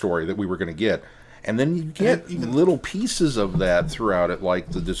horror story that we were going to get. And then you get even little pieces of that throughout it, like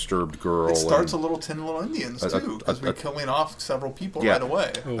the disturbed girl. It starts and a little Tin Little Indians, too, because we're killing off several people Yeah. right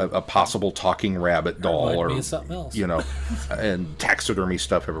away. a possible talking rabbit doll, Reminded me or of something else. and taxidermy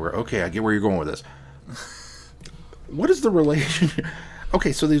stuff everywhere. Okay, I get where you're going with this. What is the relationship?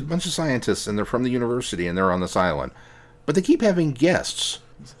 Okay, so there's a bunch of scientists, and they're from the university, and they're on this island, but they keep having guests.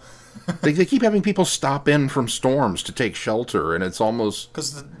 They keep having people stop in from storms to take shelter, and it's almost...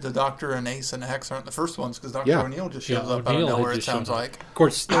 Because the Doctor and Ace and Hex aren't the first ones, because Dr. Yeah. O'Neill just Yeah, shows up out O'Neill of had nowhere, it just sounds shown up. like. Of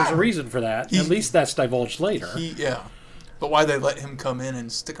course, there's a reason for that. At least that's divulged later. Yeah. But why they let him come in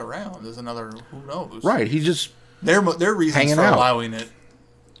and stick around is another, who knows. Right, he just... Their reasons Hanging for out. allowing it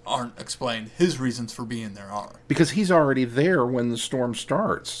aren't explained. His reasons for being there are. Because he's already there when the storm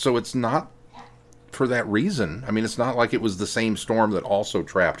starts, so it's not for that reason. I mean, it's not like it was the same storm that also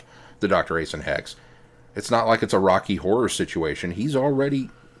trapped the Dr. Ace and Hex. It's not like it's a Rocky Horror situation. He's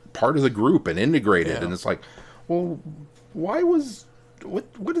already part of the group and integrated, Yeah. and it's like, well, why was...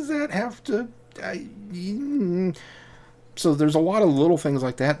 What does that have to... So there's a lot of little things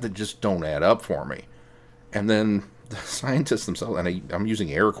like that that just don't add up for me. And then the scientists themselves, and I'm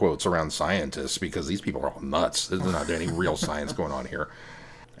using air quotes around scientists because these people are all nuts. There's not any real science going on here.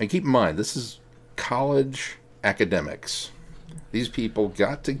 And keep in mind, this is college academics. These people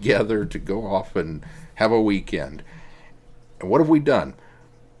got together to go off and have a weekend. And what have we done?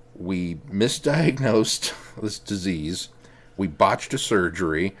 We misdiagnosed this disease. We botched a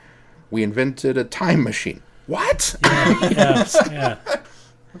surgery. We invented a time machine. What? Yeah.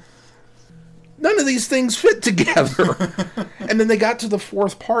 None of these things fit together. And then they got to the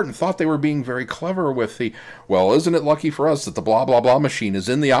fourth part and thought they were being very clever with well, isn't it lucky for us that the blah, blah, blah machine is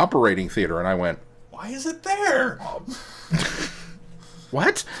in the operating theater? And I went, Why is it there?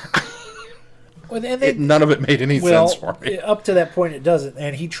 what? Well, and None of it made any sense for me. Up to that point, it doesn't.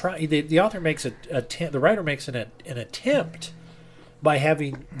 And the author makes the writer makes an attempt by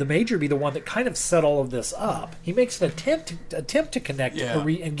having the Major be the one that kind of set all of this up. He makes an attempt to connect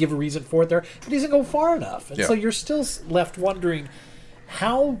and give a reason for it there, but he doesn't go far enough. And so you're still left wondering,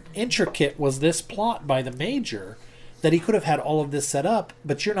 how intricate was this plot by the Major that he could have had all of this set up,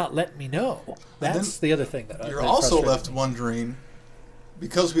 but you're not letting me know. That's the other thing that You're that also frustrated left me. wondering,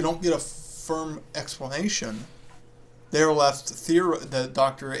 because we don't get a firm explanation, they're left the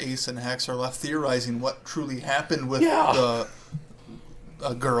Dr. Ace and Hex are left theorizing what truly happened with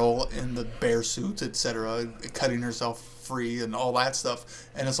a girl in the bear suit, etc., cutting herself free and all that stuff.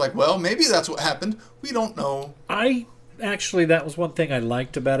 And it's like, well, maybe that's what happened. We don't know. Actually, that was one thing I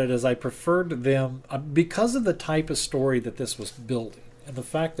liked about it, is I preferred them because of the type of story that this was building, and the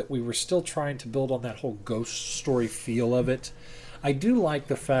fact that we were still trying to build on that whole ghost story feel of it. I do like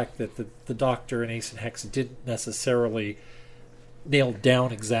the fact that the Doctor and Ace and Hex didn't necessarily nail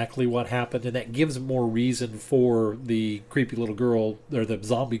down exactly what happened, and that gives more reason for the creepy little girl, or the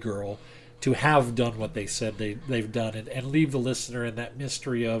zombie girl, to have done what they said they've done, and leave the listener in that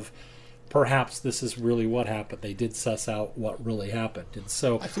mystery of, perhaps this is really what happened. They did suss out what really happened. And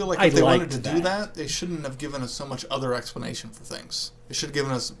so I feel like if they wanted to do that, they shouldn't have given us so much other explanation for things. They should have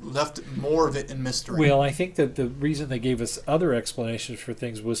given us, left more of it in mystery. Well, I think that the reason they gave us other explanations for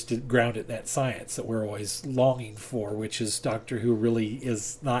things was to ground it in that science that we're always longing for, which is Doctor Who really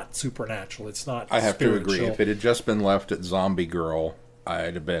is not supernatural. It's not I have spiritual. to agree. If it had just been left at Zombie Girl,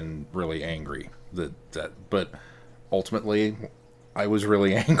 I'd have been really angry. But ultimately, I was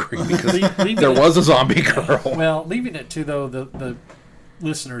really angry because there was a zombie girl. Well, leaving it to, though, the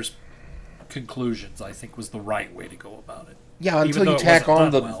listeners' conclusions, I think, was the right way to go about it. Yeah, until you tack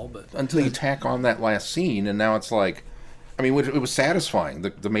on until you tack on that last scene, and now it's like, I mean, it was satisfying.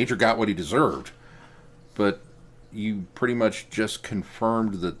 The Major got what he deserved, but you pretty much just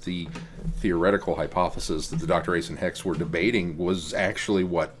confirmed that the theoretical hypothesis that the Dr. Ace and Hex were debating was actually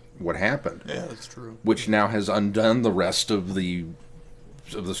what happened. Yeah, that's true. Which now has undone the rest of the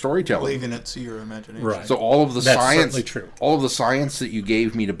storytelling. Leaving it to your imagination. Right. So all of the That's science, certainly true. all of the science that you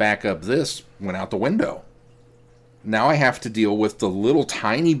gave me to back up this went out the window. Now I have to deal with the little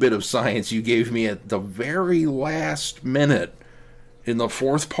tiny bit of science you gave me at the very last minute in the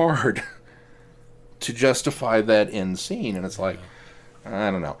fourth part to justify that end scene. And it's like,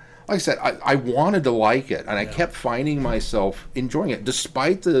 I don't know. Like I said, I wanted to like it, and I kept finding myself enjoying it,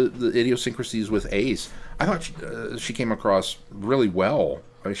 despite the idiosyncrasies with Ace. I thought she came across really well.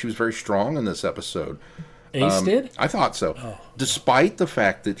 I mean, she was very strong in this episode. Ace did? I thought so. Oh. Despite the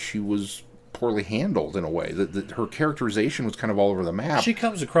fact that she was poorly handled in a way, that her characterization was kind of all over the map. She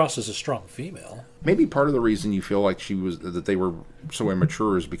comes across as a strong female. Maybe part of the reason you feel like that they were so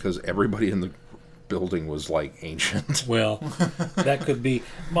immature is because everybody in the building was like ancient. Well, that could be.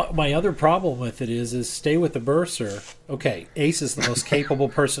 My other problem with it is stay with the bursar. Okay, Ace is the most capable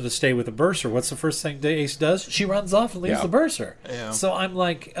person to stay with the bursar. What's the first thing Ace does? She runs off and leaves the bursar. Yeah. So I'm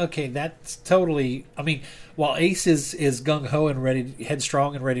like, okay, that's totally. I mean, while Ace is gung ho and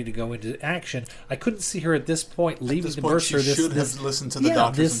headstrong and ready to go into action, I couldn't see her at this point leaving the bursar. She should have listened to the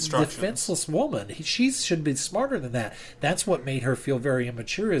doctor's instructions. Defenseless woman. She should be smarter than that. That's what made her feel very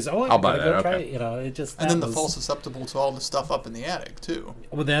immature. I'll buy that. Go try okay. it. You know, it just. And then the fall susceptible to all the stuff up in the attic too.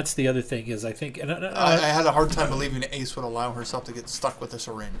 Well, that's the other thing is I think, and I had a hard time believing Ace would allow herself to get stuck with a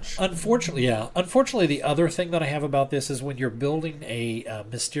syringe. Unfortunately, yeah. Unfortunately, the other thing that I have about this is when you're building a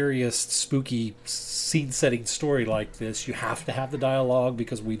mysterious, spooky, scene-setting story like this, you have to have the dialogue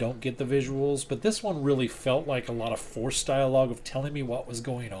because we don't get the visuals. But this one really felt like a lot of forced dialogue of telling me what was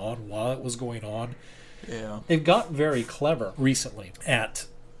going on while it was going on. Yeah. They've gotten very clever recently at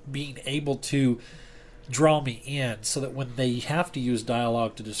being able to draw me in so that when they have to use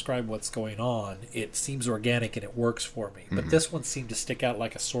dialogue to describe what's going on, it seems organic and it works for me. But this one seemed to stick out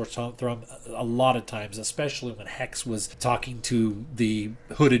like a sore thumb a lot of times, especially when Hex was talking to the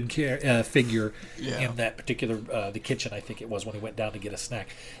hooded figure in that particular the kitchen, I think it was, when he went down to get a snack.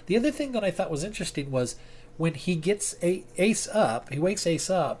 The other thing that I thought was interesting was when he gets Ace up, he wakes Ace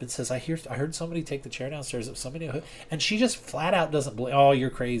up and says, I heard somebody take the chair downstairs of somebody, and she just flat out doesn't believe, oh, you're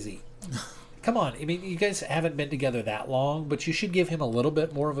crazy. Come on. I mean, you guys haven't been together that long, but you should give him a little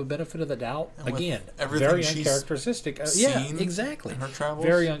bit more of a benefit of the doubt. Again, very uncharacteristic. Yeah, exactly. In her travels.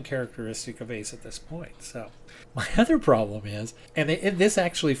 Very uncharacteristic of Ace at this point. So, my other problem is, and this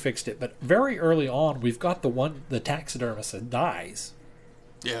actually fixed it, but very early on, we've got the taxidermist that dies.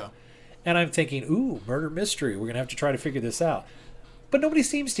 Yeah. And I'm thinking, ooh, murder mystery. We're going to have to try to figure this out. But nobody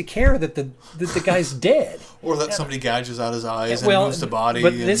seems to care that the guy's dead. Or that somebody gouges out his eyes and moves the body.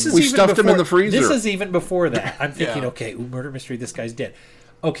 But this is we even stuffed before, him in the freezer. This is even before that. I'm thinking, Yeah. okay, murder mystery, this guy's dead.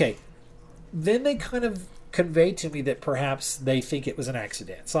 Okay. Then they kind of convey to me that perhaps they think it was an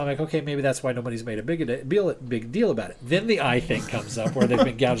accident. So I'm like, okay, maybe that's why nobody's made a big deal about it. Then the eye thing comes up where they've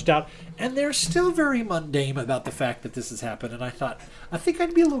been gouged out, and they're still very mundane about the fact that this has happened. And I thought, I think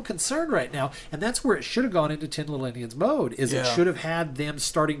I'd be a little concerned right now. And that's where it should have gone into Tin Little Indians mode, is it should have had them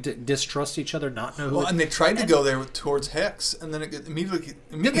starting to distrust each other, not know who. Well, and they tried to go there towards Hex, and then it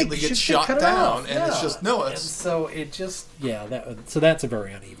immediately gets shot cut it down. off. And it's just, no, it's... And so it just, so that's a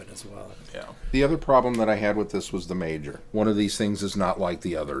very uneven as well. Yeah. The other problem that I had with this was the Major. One of these things is not like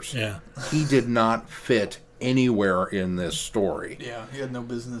the others. Yeah. He did not fit anywhere in this story. Yeah, he had no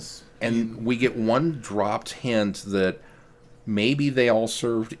business. And we get one dropped hint that maybe they all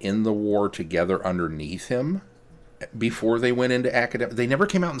served in the war together underneath him before they went into academic. They never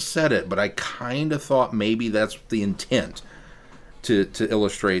came out and said it, but I kind of thought maybe that's the intent to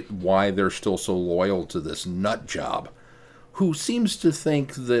illustrate why they're still so loyal to this nut job, who seems to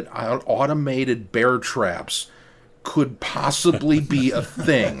think that automated bear traps could possibly be a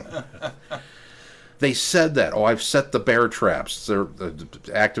thing. They said that. Oh, I've set the bear traps. They're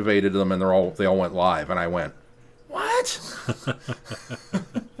activated them, and they all went live. And I went, what?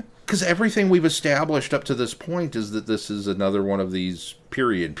 Because everything we've established up to this point is that this is another one of these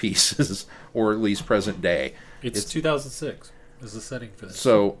period pieces, or at least present day. It's 2006 is the setting for this.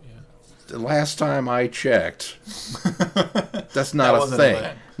 So, the last time I checked, that's not a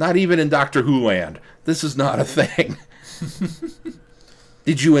thing. Not even in Doctor Who land. This is not a thing.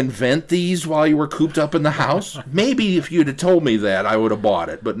 Did you invent these while you were cooped up in the house? Maybe if you'd have told me that, I would have bought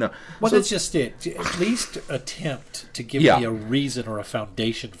it, but no. Well, that's just it. At least attempt to give me a reason or a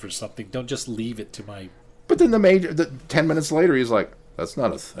foundation for something. Don't just leave it to my... But then 10 minutes later, he's like, that's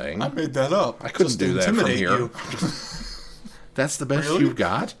not a thing. I made that up. I couldn't do that from here. That's the best you've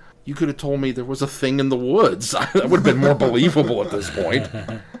got? You could have told me there was a thing in the woods. That would have been more believable at this point.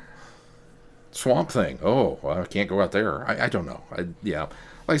 Swamp Thing. Oh, well, I can't go out there. I don't know. Like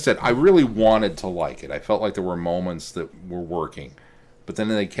I said, I really wanted to like it. I felt like there were moments that were working. But then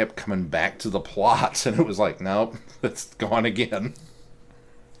they kept coming back to the plots, and it was like, nope, it's gone again.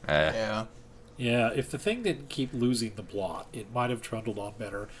 Yeah. Yeah, if the thing didn't keep losing the plot, it might have trundled on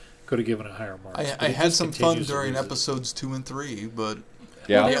better. Could have given a higher mark. I had some fun during episodes 2 and 3, but...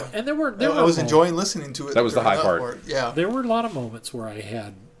 Yeah. Well, and there were I was enjoying listening to it. That was the high part. Yeah. There were a lot of moments where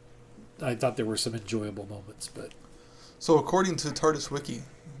I thought there were some enjoyable moments, but... So according to TARDIS Wiki,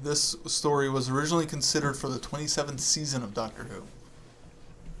 this story was originally considered for the 27th season of Doctor Who.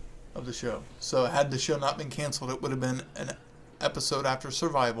 Of the show. So had the show not been canceled, it would have been an episode after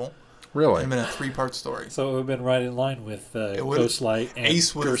Survival. Really? And been a 3-part story. So it would have been right in line with Ghostlight and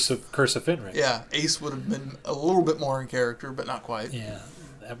Ace Curse of Fenric. Yeah, Ace would have been a little bit more in character, but not quite. Yeah,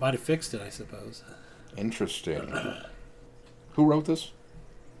 that might have fixed it, I suppose. Interesting. Who wrote this?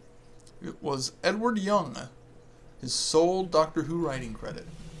 It was Edward Young. His sole Doctor Who writing credit.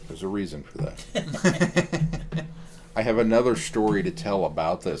 There's a reason for that. I have another story to tell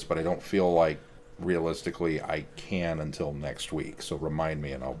about this, but I don't feel like realistically I can until next week. So remind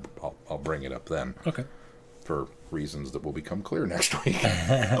me, and I'll bring it up then. Okay. For reasons that will become clear next week.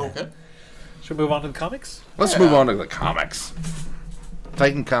 Okay. Should we move on to the comics? Let's move on to the comics.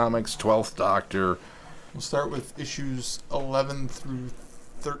 Titan Comics, 12th Doctor. We'll start with issues 11 through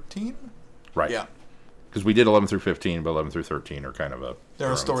 13. Right. Yeah. Because we did 11 through 15, but 11 through 13 are kind of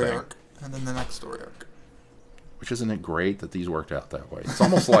They're a story thing. arc. And then the next story arc. Which, isn't it great that these worked out that way? It's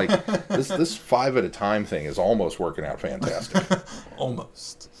almost like this 5 at a time thing is almost working out fantastic.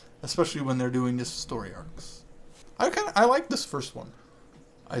 Almost. Especially when they're doing just story arcs. I like this first one.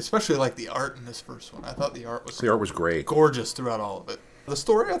 I especially like the art in this first one. I thought the art was great. Gorgeous throughout all of it. The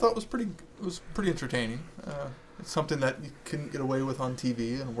story I thought was pretty entertaining. It's something that you couldn't get away with on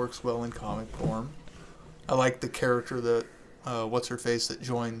TV and works well in comic form. I like the character that what's her face that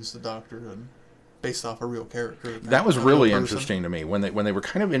joins the Doctor and based off a real character. That was really interesting to me when they were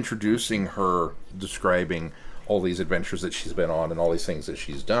kind of introducing her, describing all these adventures that she's been on and all these things that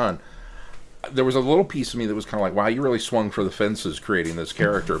she's done. There was a little piece of me that was kind of like, wow, you really swung for the fences creating this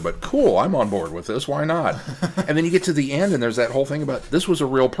character, but cool, I'm on board with this, why not? And then you get to the end and there's that whole thing about this was a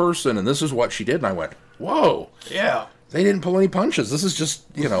real person and this is what she did, and I went, whoa. Yeah. They didn't pull any punches. This is just,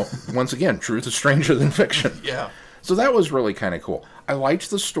 once again, truth is stranger than fiction. Yeah. So that was really kind of cool. I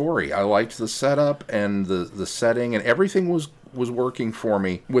liked the story. I liked the setup and the setting, and everything was working for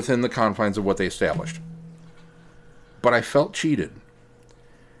me within the confines of what they established. But I felt cheated.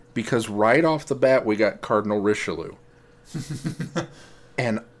 Because right off the bat, we got Cardinal Richelieu.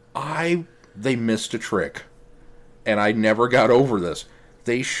 And they missed a trick. And I never got over this.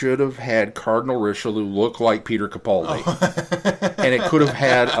 They should have had Cardinal Richelieu look like Peter Capaldi. Oh. And it could have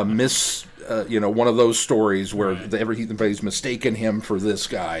had a one of those stories where everybody's mistaken him for this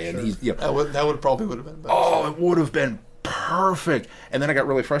guy. And he's, That would probably have been better. Oh, it would have been perfect. And then I got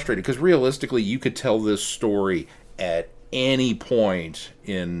really frustrated because realistically, you could tell this story at any point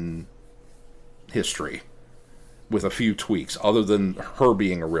in history with a few tweaks, other than her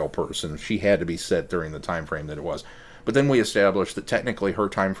being a real person. She had to be set during the time frame that it was. But then we established that technically her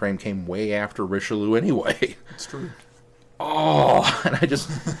time frame came way after Richelieu anyway. It's true. Oh,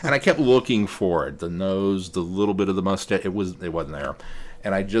 and I kept looking for it. The nose, the little bit of the mustache, it wasn't there.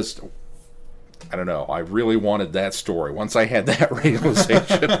 And I don't know. I really wanted that story. Once I had that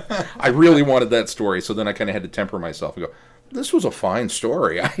realization, I really wanted that story. So then I kind of had to temper myself and go, this was a fine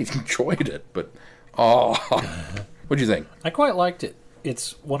story. I enjoyed it. But, what'd you think? I quite liked it.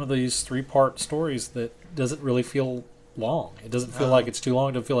 It's one of these 3-part stories that doesn't really feel long. It doesn't feel like it's too long.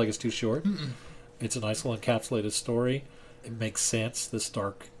 It doesn't feel like it's too short. Mm-mm. It's a nice little encapsulated story. it makes sense. This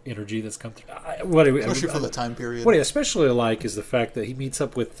dark energy that's come through. Especially for the time period. What I especially like is the fact that he meets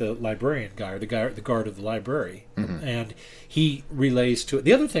up with the librarian guy, or the guard of the library, and he relays to it.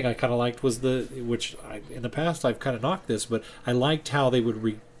 The other thing I kind of liked was in the past I've kind of knocked this, but I liked how they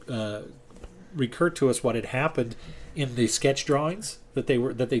would recur to us what had happened in the sketch drawings that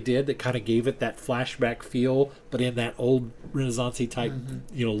they did, that kind of gave it that flashback feel, but in that old Renaissance-y type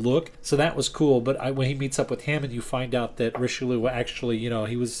look. So that was cool. But when he meets up with him, and you find out that Richelieu actually,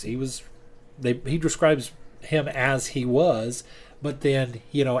 he describes him as he was, but then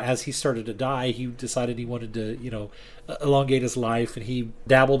as he started to die, he decided he wanted to elongate his life, and he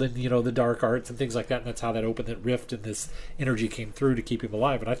dabbled in the dark arts and things like that, and that's how that opened that rift, and this energy came through to keep him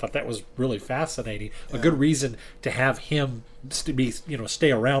alive. And I thought that was really fascinating. A good reason to have him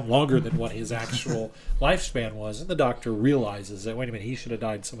stay around longer than what his actual lifespan was. And the Doctor realizes that, wait a minute, he should have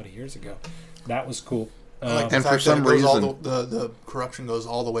died so many years ago. That was cool. I like the and fact for some that it goes reason, the corruption goes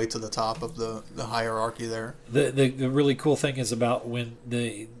all the way to the top of the hierarchy there. The really cool thing is about when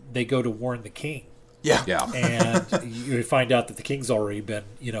they go to warn the king. Yeah. And you find out that the king's already been,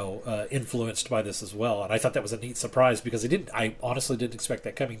 influenced by this as well. And I thought that was a neat surprise, because I honestly didn't expect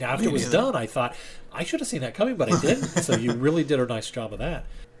that coming. Now, after it was done, I thought, I should have seen that coming, but I didn't. So you really did a nice job of that.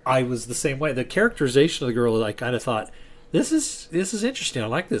 I was the same way. The characterization of the girl, I kind of thought, this is interesting. I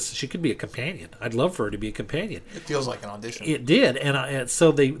like this. She could be a companion. I'd love for her to be a companion. It feels like an audition. It did. And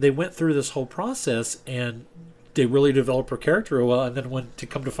so they went through this whole process, and they really developed her character well. And then to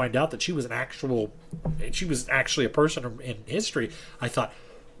come to find out that she was actually a person in history, I thought,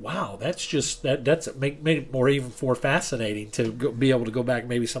 wow, that's just that's made it even more fascinating to be able to go back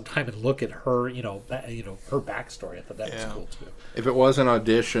maybe sometime and look at her, her backstory. I thought that was cool too. If it was an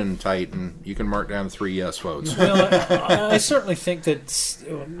audition, Titan, you can mark down 3 yes votes. Well, I certainly think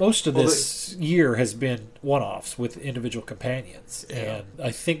that most of this year has been one-offs with individual companions, and I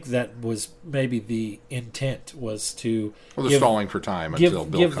think that was maybe the intent was to stalling for time until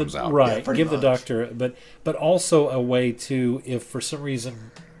Bill comes out. Right, Yeah, give the much. Doctor, but also a way to, if for some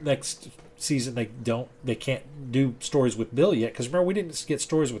reason next season they can't do stories with Bill yet, because remember, we didn't get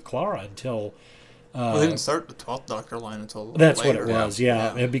stories with Clara until they didn't start the 12th Doctor line until that's later. what it was,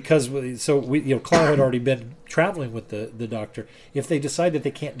 yeah. And because Clara had already been traveling with the Doctor. If they decide that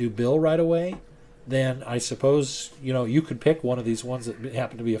they can't do Bill right away, then I suppose you could pick one of these ones that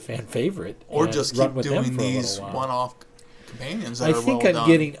happen to be a fan favorite, Or and just run keep with them doing for a little these while. one-off companions that I are think well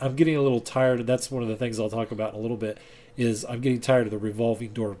done. I'm getting a little tired. That's one of the things I'll talk about in a little bit. Is I'm getting tired of the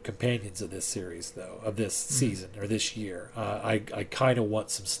revolving door companions of this series, though, of this season or this year. I kind of want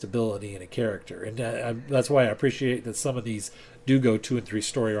some stability in a character, and that's why I appreciate that some of these do go 2 and 3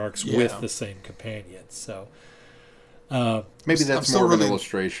 story arcs with the same companions. So Maybe I'm that's still more of an really-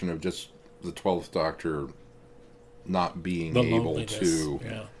 illustration of just the 12th Doctor not being the able loneliness, to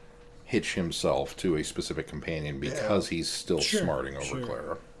yeah. hitch himself to a specific companion because he's still Sure, smarting over sure.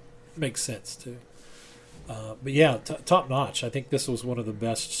 Clara. Makes sense too. But yeah, top notch. I think this was one of the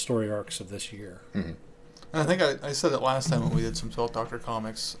best story arcs of this year. And I think I said it last time when we did some 12th Doctor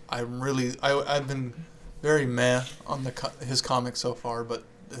comics. I've been very meh on his comics so far, but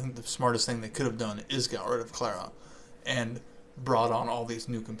I think the smartest thing they could have done is got rid of Clara and brought on all these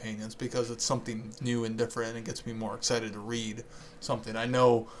new companions, because it's something new and different, and it gets me more excited to read something. I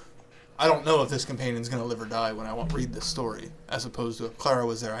don't know if this companion's going to live or die when I read this story, as opposed to if Clara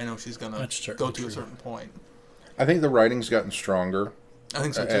was there, I know she's going to go to a certain point. I think the writing's gotten stronger. I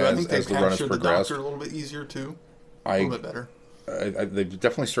think so too. I think they've as the run has captured the progressed. Doctor a little bit easier too. I- A little bit better. They've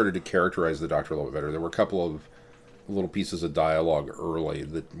definitely started to characterize the Doctor a little bit better. There were a couple of little pieces of dialogue early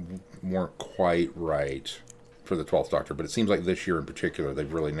that weren't quite right for the 12th Doctor, but it seems like this year in particular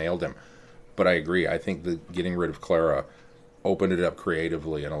they've really nailed him. But I agree. I think that getting rid of Clara opened it up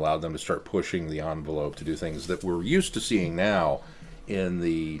creatively and allowed them to start pushing the envelope to do things that we're used to seeing now in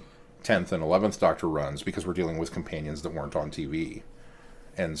the 10th and 11th Doctor runs, because we're dealing with companions that weren't on TV.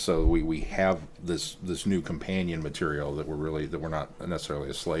 And so we have this new companion material that we're not necessarily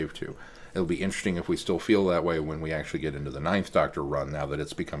a slave to. It'll be interesting if we still feel that way when we actually get into the 9th Doctor run, now that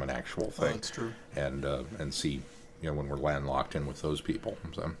it's become an actual thing. That's true. And see, when we're landlocked in with those people.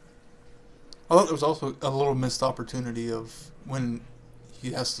 So. I thought there was also a little missed opportunity of when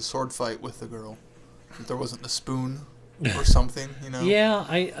he has to sword fight with the girl. If there wasn't the spoon or something, Yeah,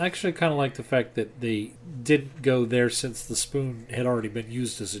 I actually kind of like the fact that they did go there, since the spoon had already been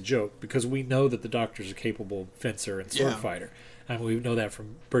used as a joke, because we know that the Doctor's a capable fencer and sword fighter. And we know that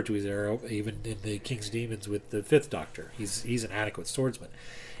from Pertwee's era, even in the King's Demons with the 5th Doctor. He's an adequate swordsman.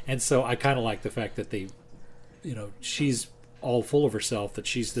 And so I kind of like the fact that they, she's all full of herself that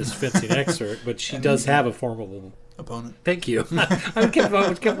she's this fencing expert, but she does have a formidable Opponent. Thank you. I kept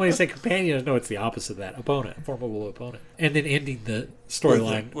when you say companion, no, it's the opposite of that. Opponent, formidable opponent. And then ending the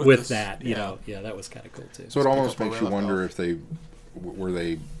storyline with that, you know. Yeah, that was kind of cool, too. So it almost makes you wonder if they... Were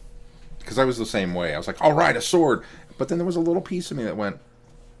they... Because I was the same way. I was like, all right, a sword. But then there was a little piece of me that went,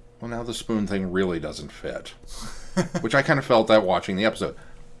 well, now the spoon thing really doesn't fit. Which I kind of felt that watching the episode.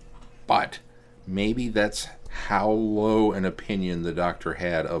 But maybe that's how low an opinion the Doctor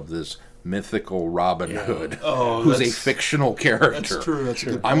had of this mythical Robin Hood, who's a fictional character. That's true. That's a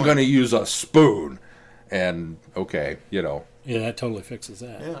good point. I'm going to use a spoon. And, okay, you know. Yeah, that totally fixes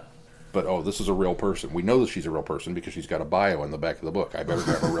that. Yeah. But, this is a real person. We know that she's a real person because she's got a bio in the back of the book. I better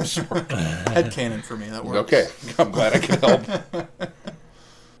grab a real sword. Headcanon for me. That works. Okay. I'm glad I could help.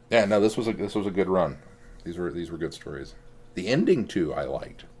 Yeah, no, this was a good run. These were good stories. The ending, too, I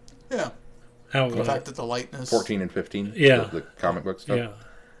liked. Yeah. How The fact that the lightness... 14 and 15. Yeah. The comic book stuff. Yeah.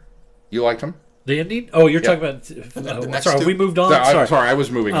 You liked them? The ending? Oh, you're Yeah. talking about... the next sorry, two? we moved on? I'm sorry, I was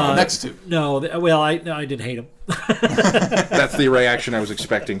moving on. next two. No, I didn't hate him. That's the reaction I was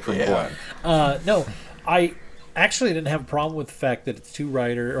expecting from Glenn. No, I actually didn't have a problem with the fact that it's a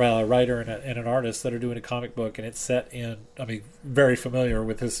writer and an artist that are doing a comic book, and it's set in, very familiar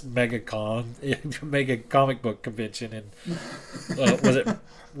with this mega comic book convention. And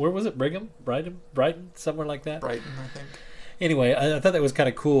where was it? Brighton? Somewhere like that? Brighton, I think. Anyway, I thought that was kind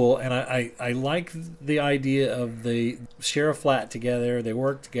of cool, and I like the idea of they share a flat together, they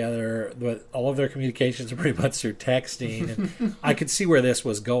work together, but all of their communications are pretty much through texting, and I could see where this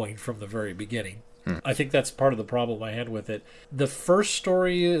was going from the very beginning. I think that's part of the problem I had with it. The first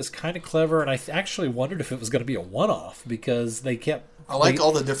story is kind of clever, and I actually wondered if it was going to be a one-off, because they kept... I like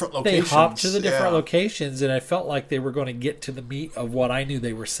all the different locations. They hopped to the different locations, and I felt like they were going to get to the meat of what I knew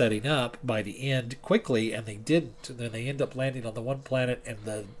they were setting up by the end quickly, and they didn't. And then they end up landing on the one planet, and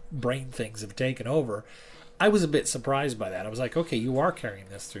the brain things have taken over. I was a bit surprised by that. I was like, okay, you are carrying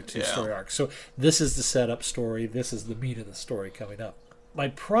this through two story arcs. So this is the setup story. This is the meat of the story coming up. My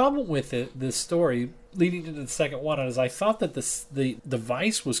problem with this story, leading into the second one, is I thought that the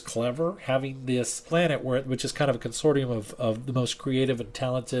device was clever, having this planet which is kind of a consortium of the most creative and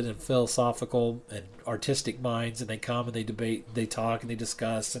talented and philosophical and artistic minds, and they come and they debate, they talk, and they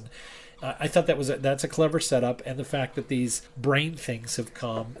discuss, and I thought that's a clever setup, and the fact that these brain things have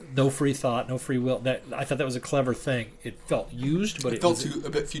come, no free thought, no free will. I thought that was a clever thing. It felt used, but it felt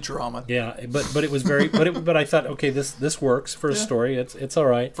a bit Futurama. Yeah, but it was very. but I thought, okay, this works for a story. It's all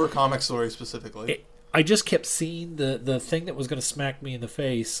right for a comic story specifically. I just kept seeing the thing that was going to smack me in the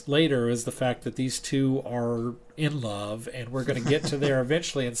face later is the fact that these two are in love, and we're going to get to there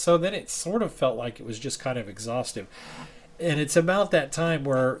eventually. And so then it sort of felt like it was just kind of exhaustive. And it's about that time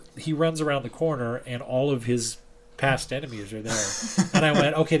where he runs around the corner and all of his past enemies are there. And I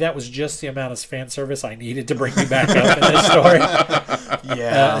went, okay, that was just the amount of fan service I needed to bring me back up in this story.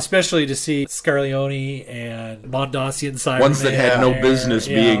 Yeah. Especially to see Scarleone and Mondasian Cybermen. Ones that had no business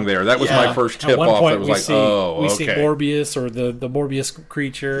being there. That was my first tip off. I was like, we see Morbius, or the Morbius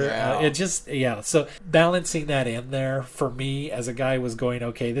creature. So balancing that in there for me as a guy was going,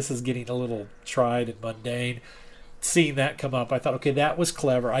 okay, this is getting a little tried and mundane. Seeing that come up, I thought, okay, that was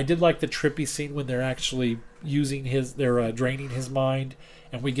clever. I did like the trippy scene when they're actually they're draining his mind,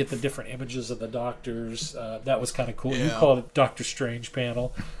 and we get the different images of the doctors. That was kind of cool. Yeah. You called it Doctor Strange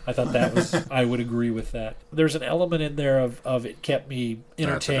panel. I thought that was, I would agree with that. There's an element in there of it kept me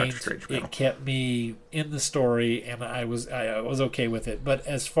entertained. It kept me in the story, and I was okay with it. But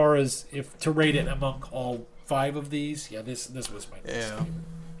as far as if to rate it among all 5 of these, this was my next favorite.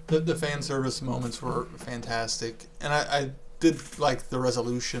 The fan service moments were fantastic, and I did like the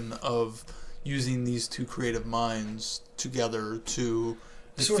resolution of using these two creative minds together to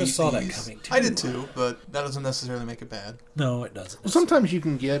I sort of saw that coming too. I did too, but that doesn't necessarily make it bad. No, it doesn't. Well, sometimes you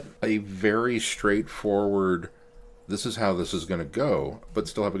can get a very straightforward, this is how this is going to go, but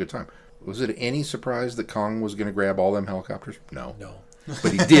still have a good time. Was it any surprise that Kong was going to grab all them helicopters? No.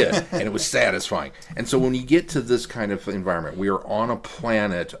 But he did, and it was satisfying. And so when you get to this kind of environment, we are on a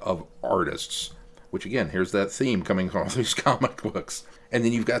planet of artists, which again, here's that theme coming from all these comic books. And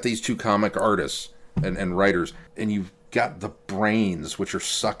then you've got these 2 comic artists and writers, and you've got the brains, which are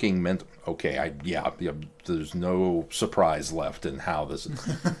sucking mental... Okay, there's no surprise left in how this is...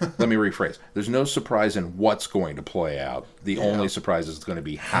 Let me rephrase. There's no surprise in what's going to play out. The only surprise is going to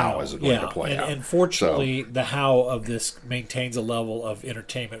be how is it going to play out. And fortunately, the how of this maintains a level of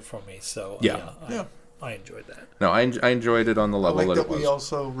entertainment for me. So, I enjoyed that. No, I enjoyed it on the level that it was. We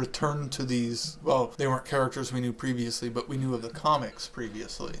also returned to these... Well, they weren't characters we knew previously, but we knew of the comics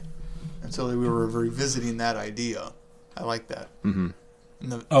previously. And so we were revisiting that idea. I like that. Mm-hmm.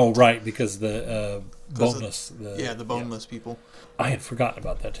 Oh, right, because the 'cause boneless. the boneless people. I had forgotten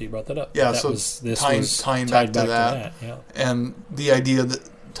about that till you brought that up. Yeah, that so tying tied back to that. Yeah. And the idea that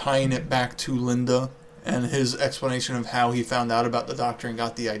tying it back to Linda and his explanation of how he found out about the doctor and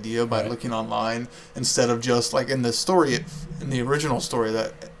got the idea by looking online instead of just like in the story, in the original story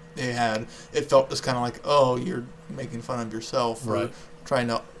that they had, it felt just kind of like, oh, you're making fun of yourself or trying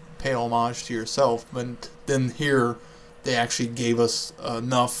to pay homage to yourself. But then here, they actually gave us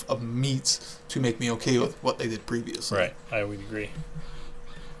enough of meats to make me okay with what they did previously. Right, I would agree.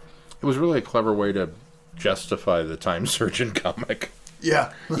 It was really a clever way to justify the Time Surgeon comic.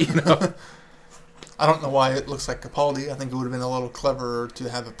 Yeah. You know? I don't know why it looks like Capaldi. I think it would have been a little cleverer to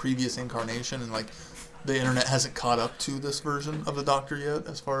have a previous incarnation, and like the internet hasn't caught up to this version of the Doctor yet,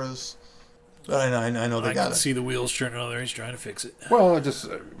 as far as... I know they got it. I can see the wheels turning on there. He's trying to fix it. Well, just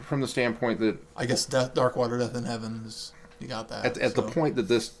from the standpoint that... I guess Darkwater, Death in Heaven, you got that. At the point that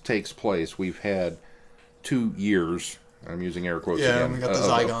this takes place, we've had 2 years, I'm using air quotes again. Yeah, and we got the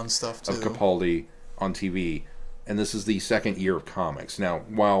Zygon stuff, too. Of Capaldi on TV, and this is the second year of comics. Now,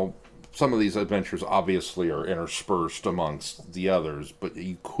 while some of these adventures obviously are interspersed amongst the others, but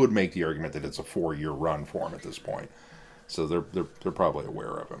you could make the argument that it's a 4-year run for him at this point. So they're probably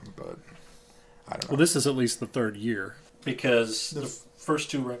aware of him, but... I don't know. Well, this is at least the 3rd year, because the first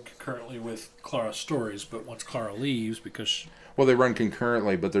 2 run concurrently with Clara's stories, but once Clara leaves, because... Well, they run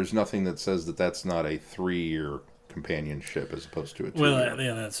concurrently, but there's nothing that says that that's not a 3-year companionship as opposed to a 2-year. Well,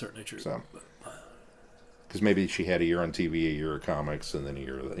 yeah, that's certainly true. So, because maybe she had a year on TV, a year of comics, and then a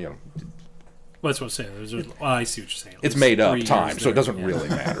year, you know... Well, that's what I'm saying. I see what you're saying. It's made up time, so it doesn't really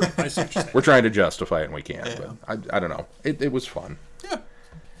matter. I see what you're saying. We're trying to justify it, and we can't, but I don't know. It was fun. Yeah.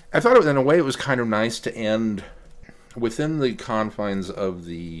 I thought, in a way, it was kind of nice to end within the confines of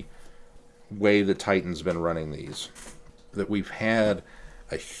the way the Titan's been running these. That we've had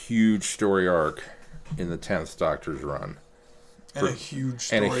a huge story arc in the 10th Doctor's run. And a huge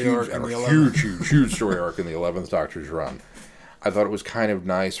story arc in the 11th. Huge story arc in the 11th Doctor's run. I thought it was kind of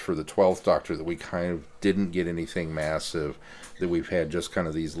nice for the 12th Doctor that we kind of didn't get anything massive, that we've had just kind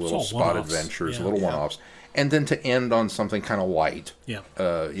of these little spot adventures, little one-offs. And then to end on something kind of light. Yeah.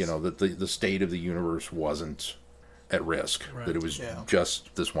 You know, that the state of the universe wasn't at risk. Right. That it was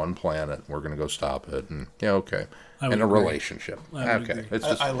just this one planet. We're going to go stop it. And, okay. And a relationship. Okay. It's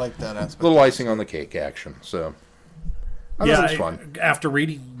just I like that aspect. A little icing on the cake action. So, I thought it was fun. After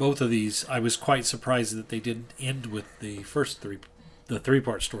reading both of these, I was quite surprised that they didn't end with the first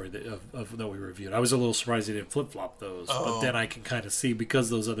 3-part story that we reviewed. I was a little surprised they didn't flip-flop those. But then I can kind of see, because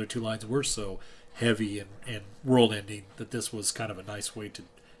those other 2 lines were so heavy and world-ending, that this was kind of a nice way to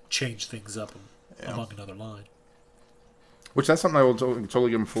change things up among another line. Which that's something I will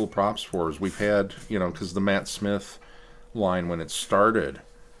totally give him full props for, is we've had, because the Matt Smith line, when it started,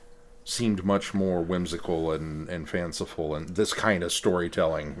 seemed much more whimsical and fanciful, and this kind of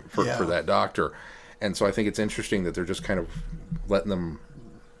storytelling for that Doctor. And so I think it's interesting that they're just kind of letting them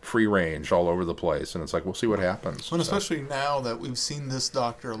free range all over the place, and it's like, we'll see what happens. And especially now that we've seen this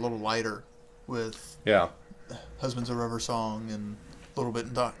Doctor a little lighter with Husbands of Ever Song and a little bit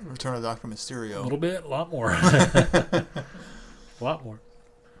in Return of Dr. Mysterio. A little bit, a lot more. A lot more.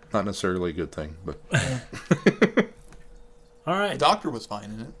 Not necessarily a good thing, but... All right. The Doctor was fine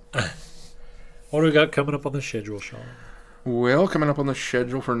in it. What do we got coming up on the schedule, Sean? Well, coming up on the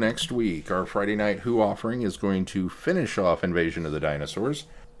schedule for next week, our Friday Night Who offering is going to finish off Invasion of the Dinosaurs,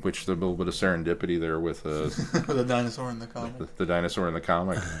 which there's a little bit of serendipity there with with the dinosaur in the comic. The dinosaur in the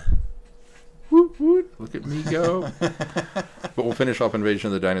comic. Woot woot! Look at me go! But we'll finish off Invasion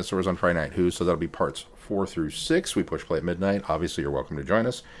of the Dinosaurs on Friday Night Who, so that'll be parts 4 through 6. We push play at midnight. Obviously, you're welcome to join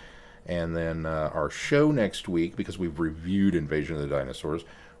us. And then our show next week, because we've reviewed Invasion of the Dinosaurs,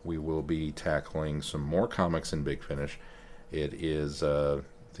 we will be tackling some more comics in Big Finish. It is the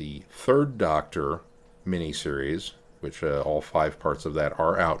 3rd Doctor miniseries, which all 5 parts of that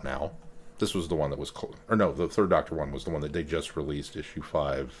are out now. This was the one that was... the 3rd Doctor one was the one that they just released, issue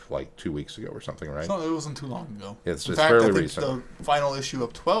 5, like 2 weeks ago or something, right? So it wasn't too long ago. It's in fact, fairly I think recent. The final issue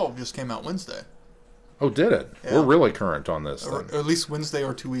of 12 just came out Wednesday. Oh, did it? Yeah. We're really current on this, or at least Wednesday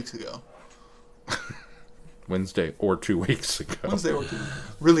or 2 weeks ago. Wednesday or 2 weeks ago. Wednesday or 2 weeks.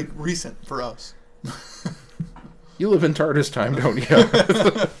 Really recent for us. You live in TARDIS time, don't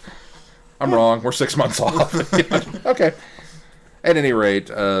you? I'm wrong. We're 6 months off. Okay. At any rate,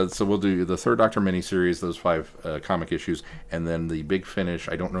 so we'll do the 3rd Doctor miniseries, those 5 comic issues, and then the Big Finish,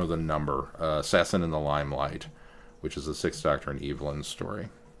 I don't know the number, Assassin in the Limelight, which is the 6th Doctor and Evelyn's story.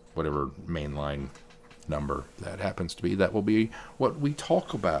 Whatever mainline number that happens to be, that will be what we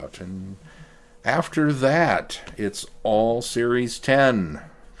talk about. And After that, it's all Series 10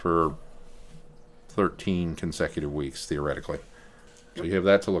 for 13 consecutive weeks, theoretically. So you have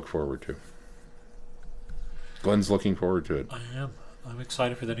that to look forward to. Glenn's looking forward to it. I am. I'm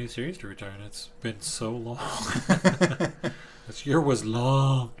excited for the new series to return. It's been so long. This year was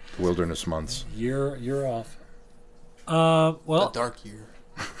long. Wilderness months. You're off. A Well, dark year.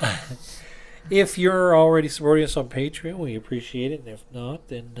 if you're already supporting us on Patreon, we appreciate it. And if not,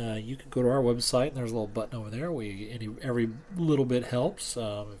 then you can go to our website, and there's a little button over there. Every little bit helps.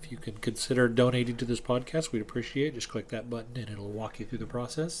 If you can consider donating to this podcast, we'd appreciate it. Just click that button, and it'll walk you through the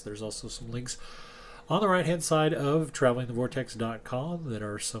process. There's also some links on the right-hand side of travelingthevortex.com that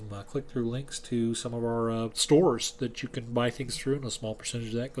are some click-through links to some of our stores that you can buy things through, and a small percentage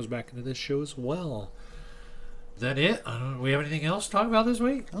of that goes back into this show as well. Is that it? Do we have anything else to talk about this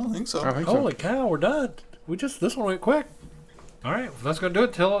week? I don't think so. Holy cow, we're done. This one went quick. All right, that's going to do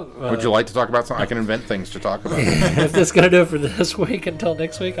it till... Would you like to talk about something? I can invent things to talk about. if that's going to do it for this week, until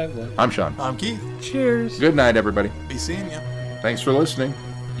next week, I'm Glenn. I'm Sean. I'm Keith. Cheers. Good night, everybody. Be seeing you. Thanks for listening.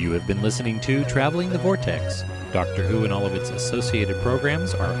 You have been listening to Traveling the Vortex. Doctor Who and all of its associated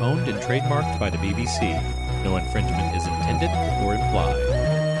programs are owned and trademarked by the BBC. No infringement is intended or implied.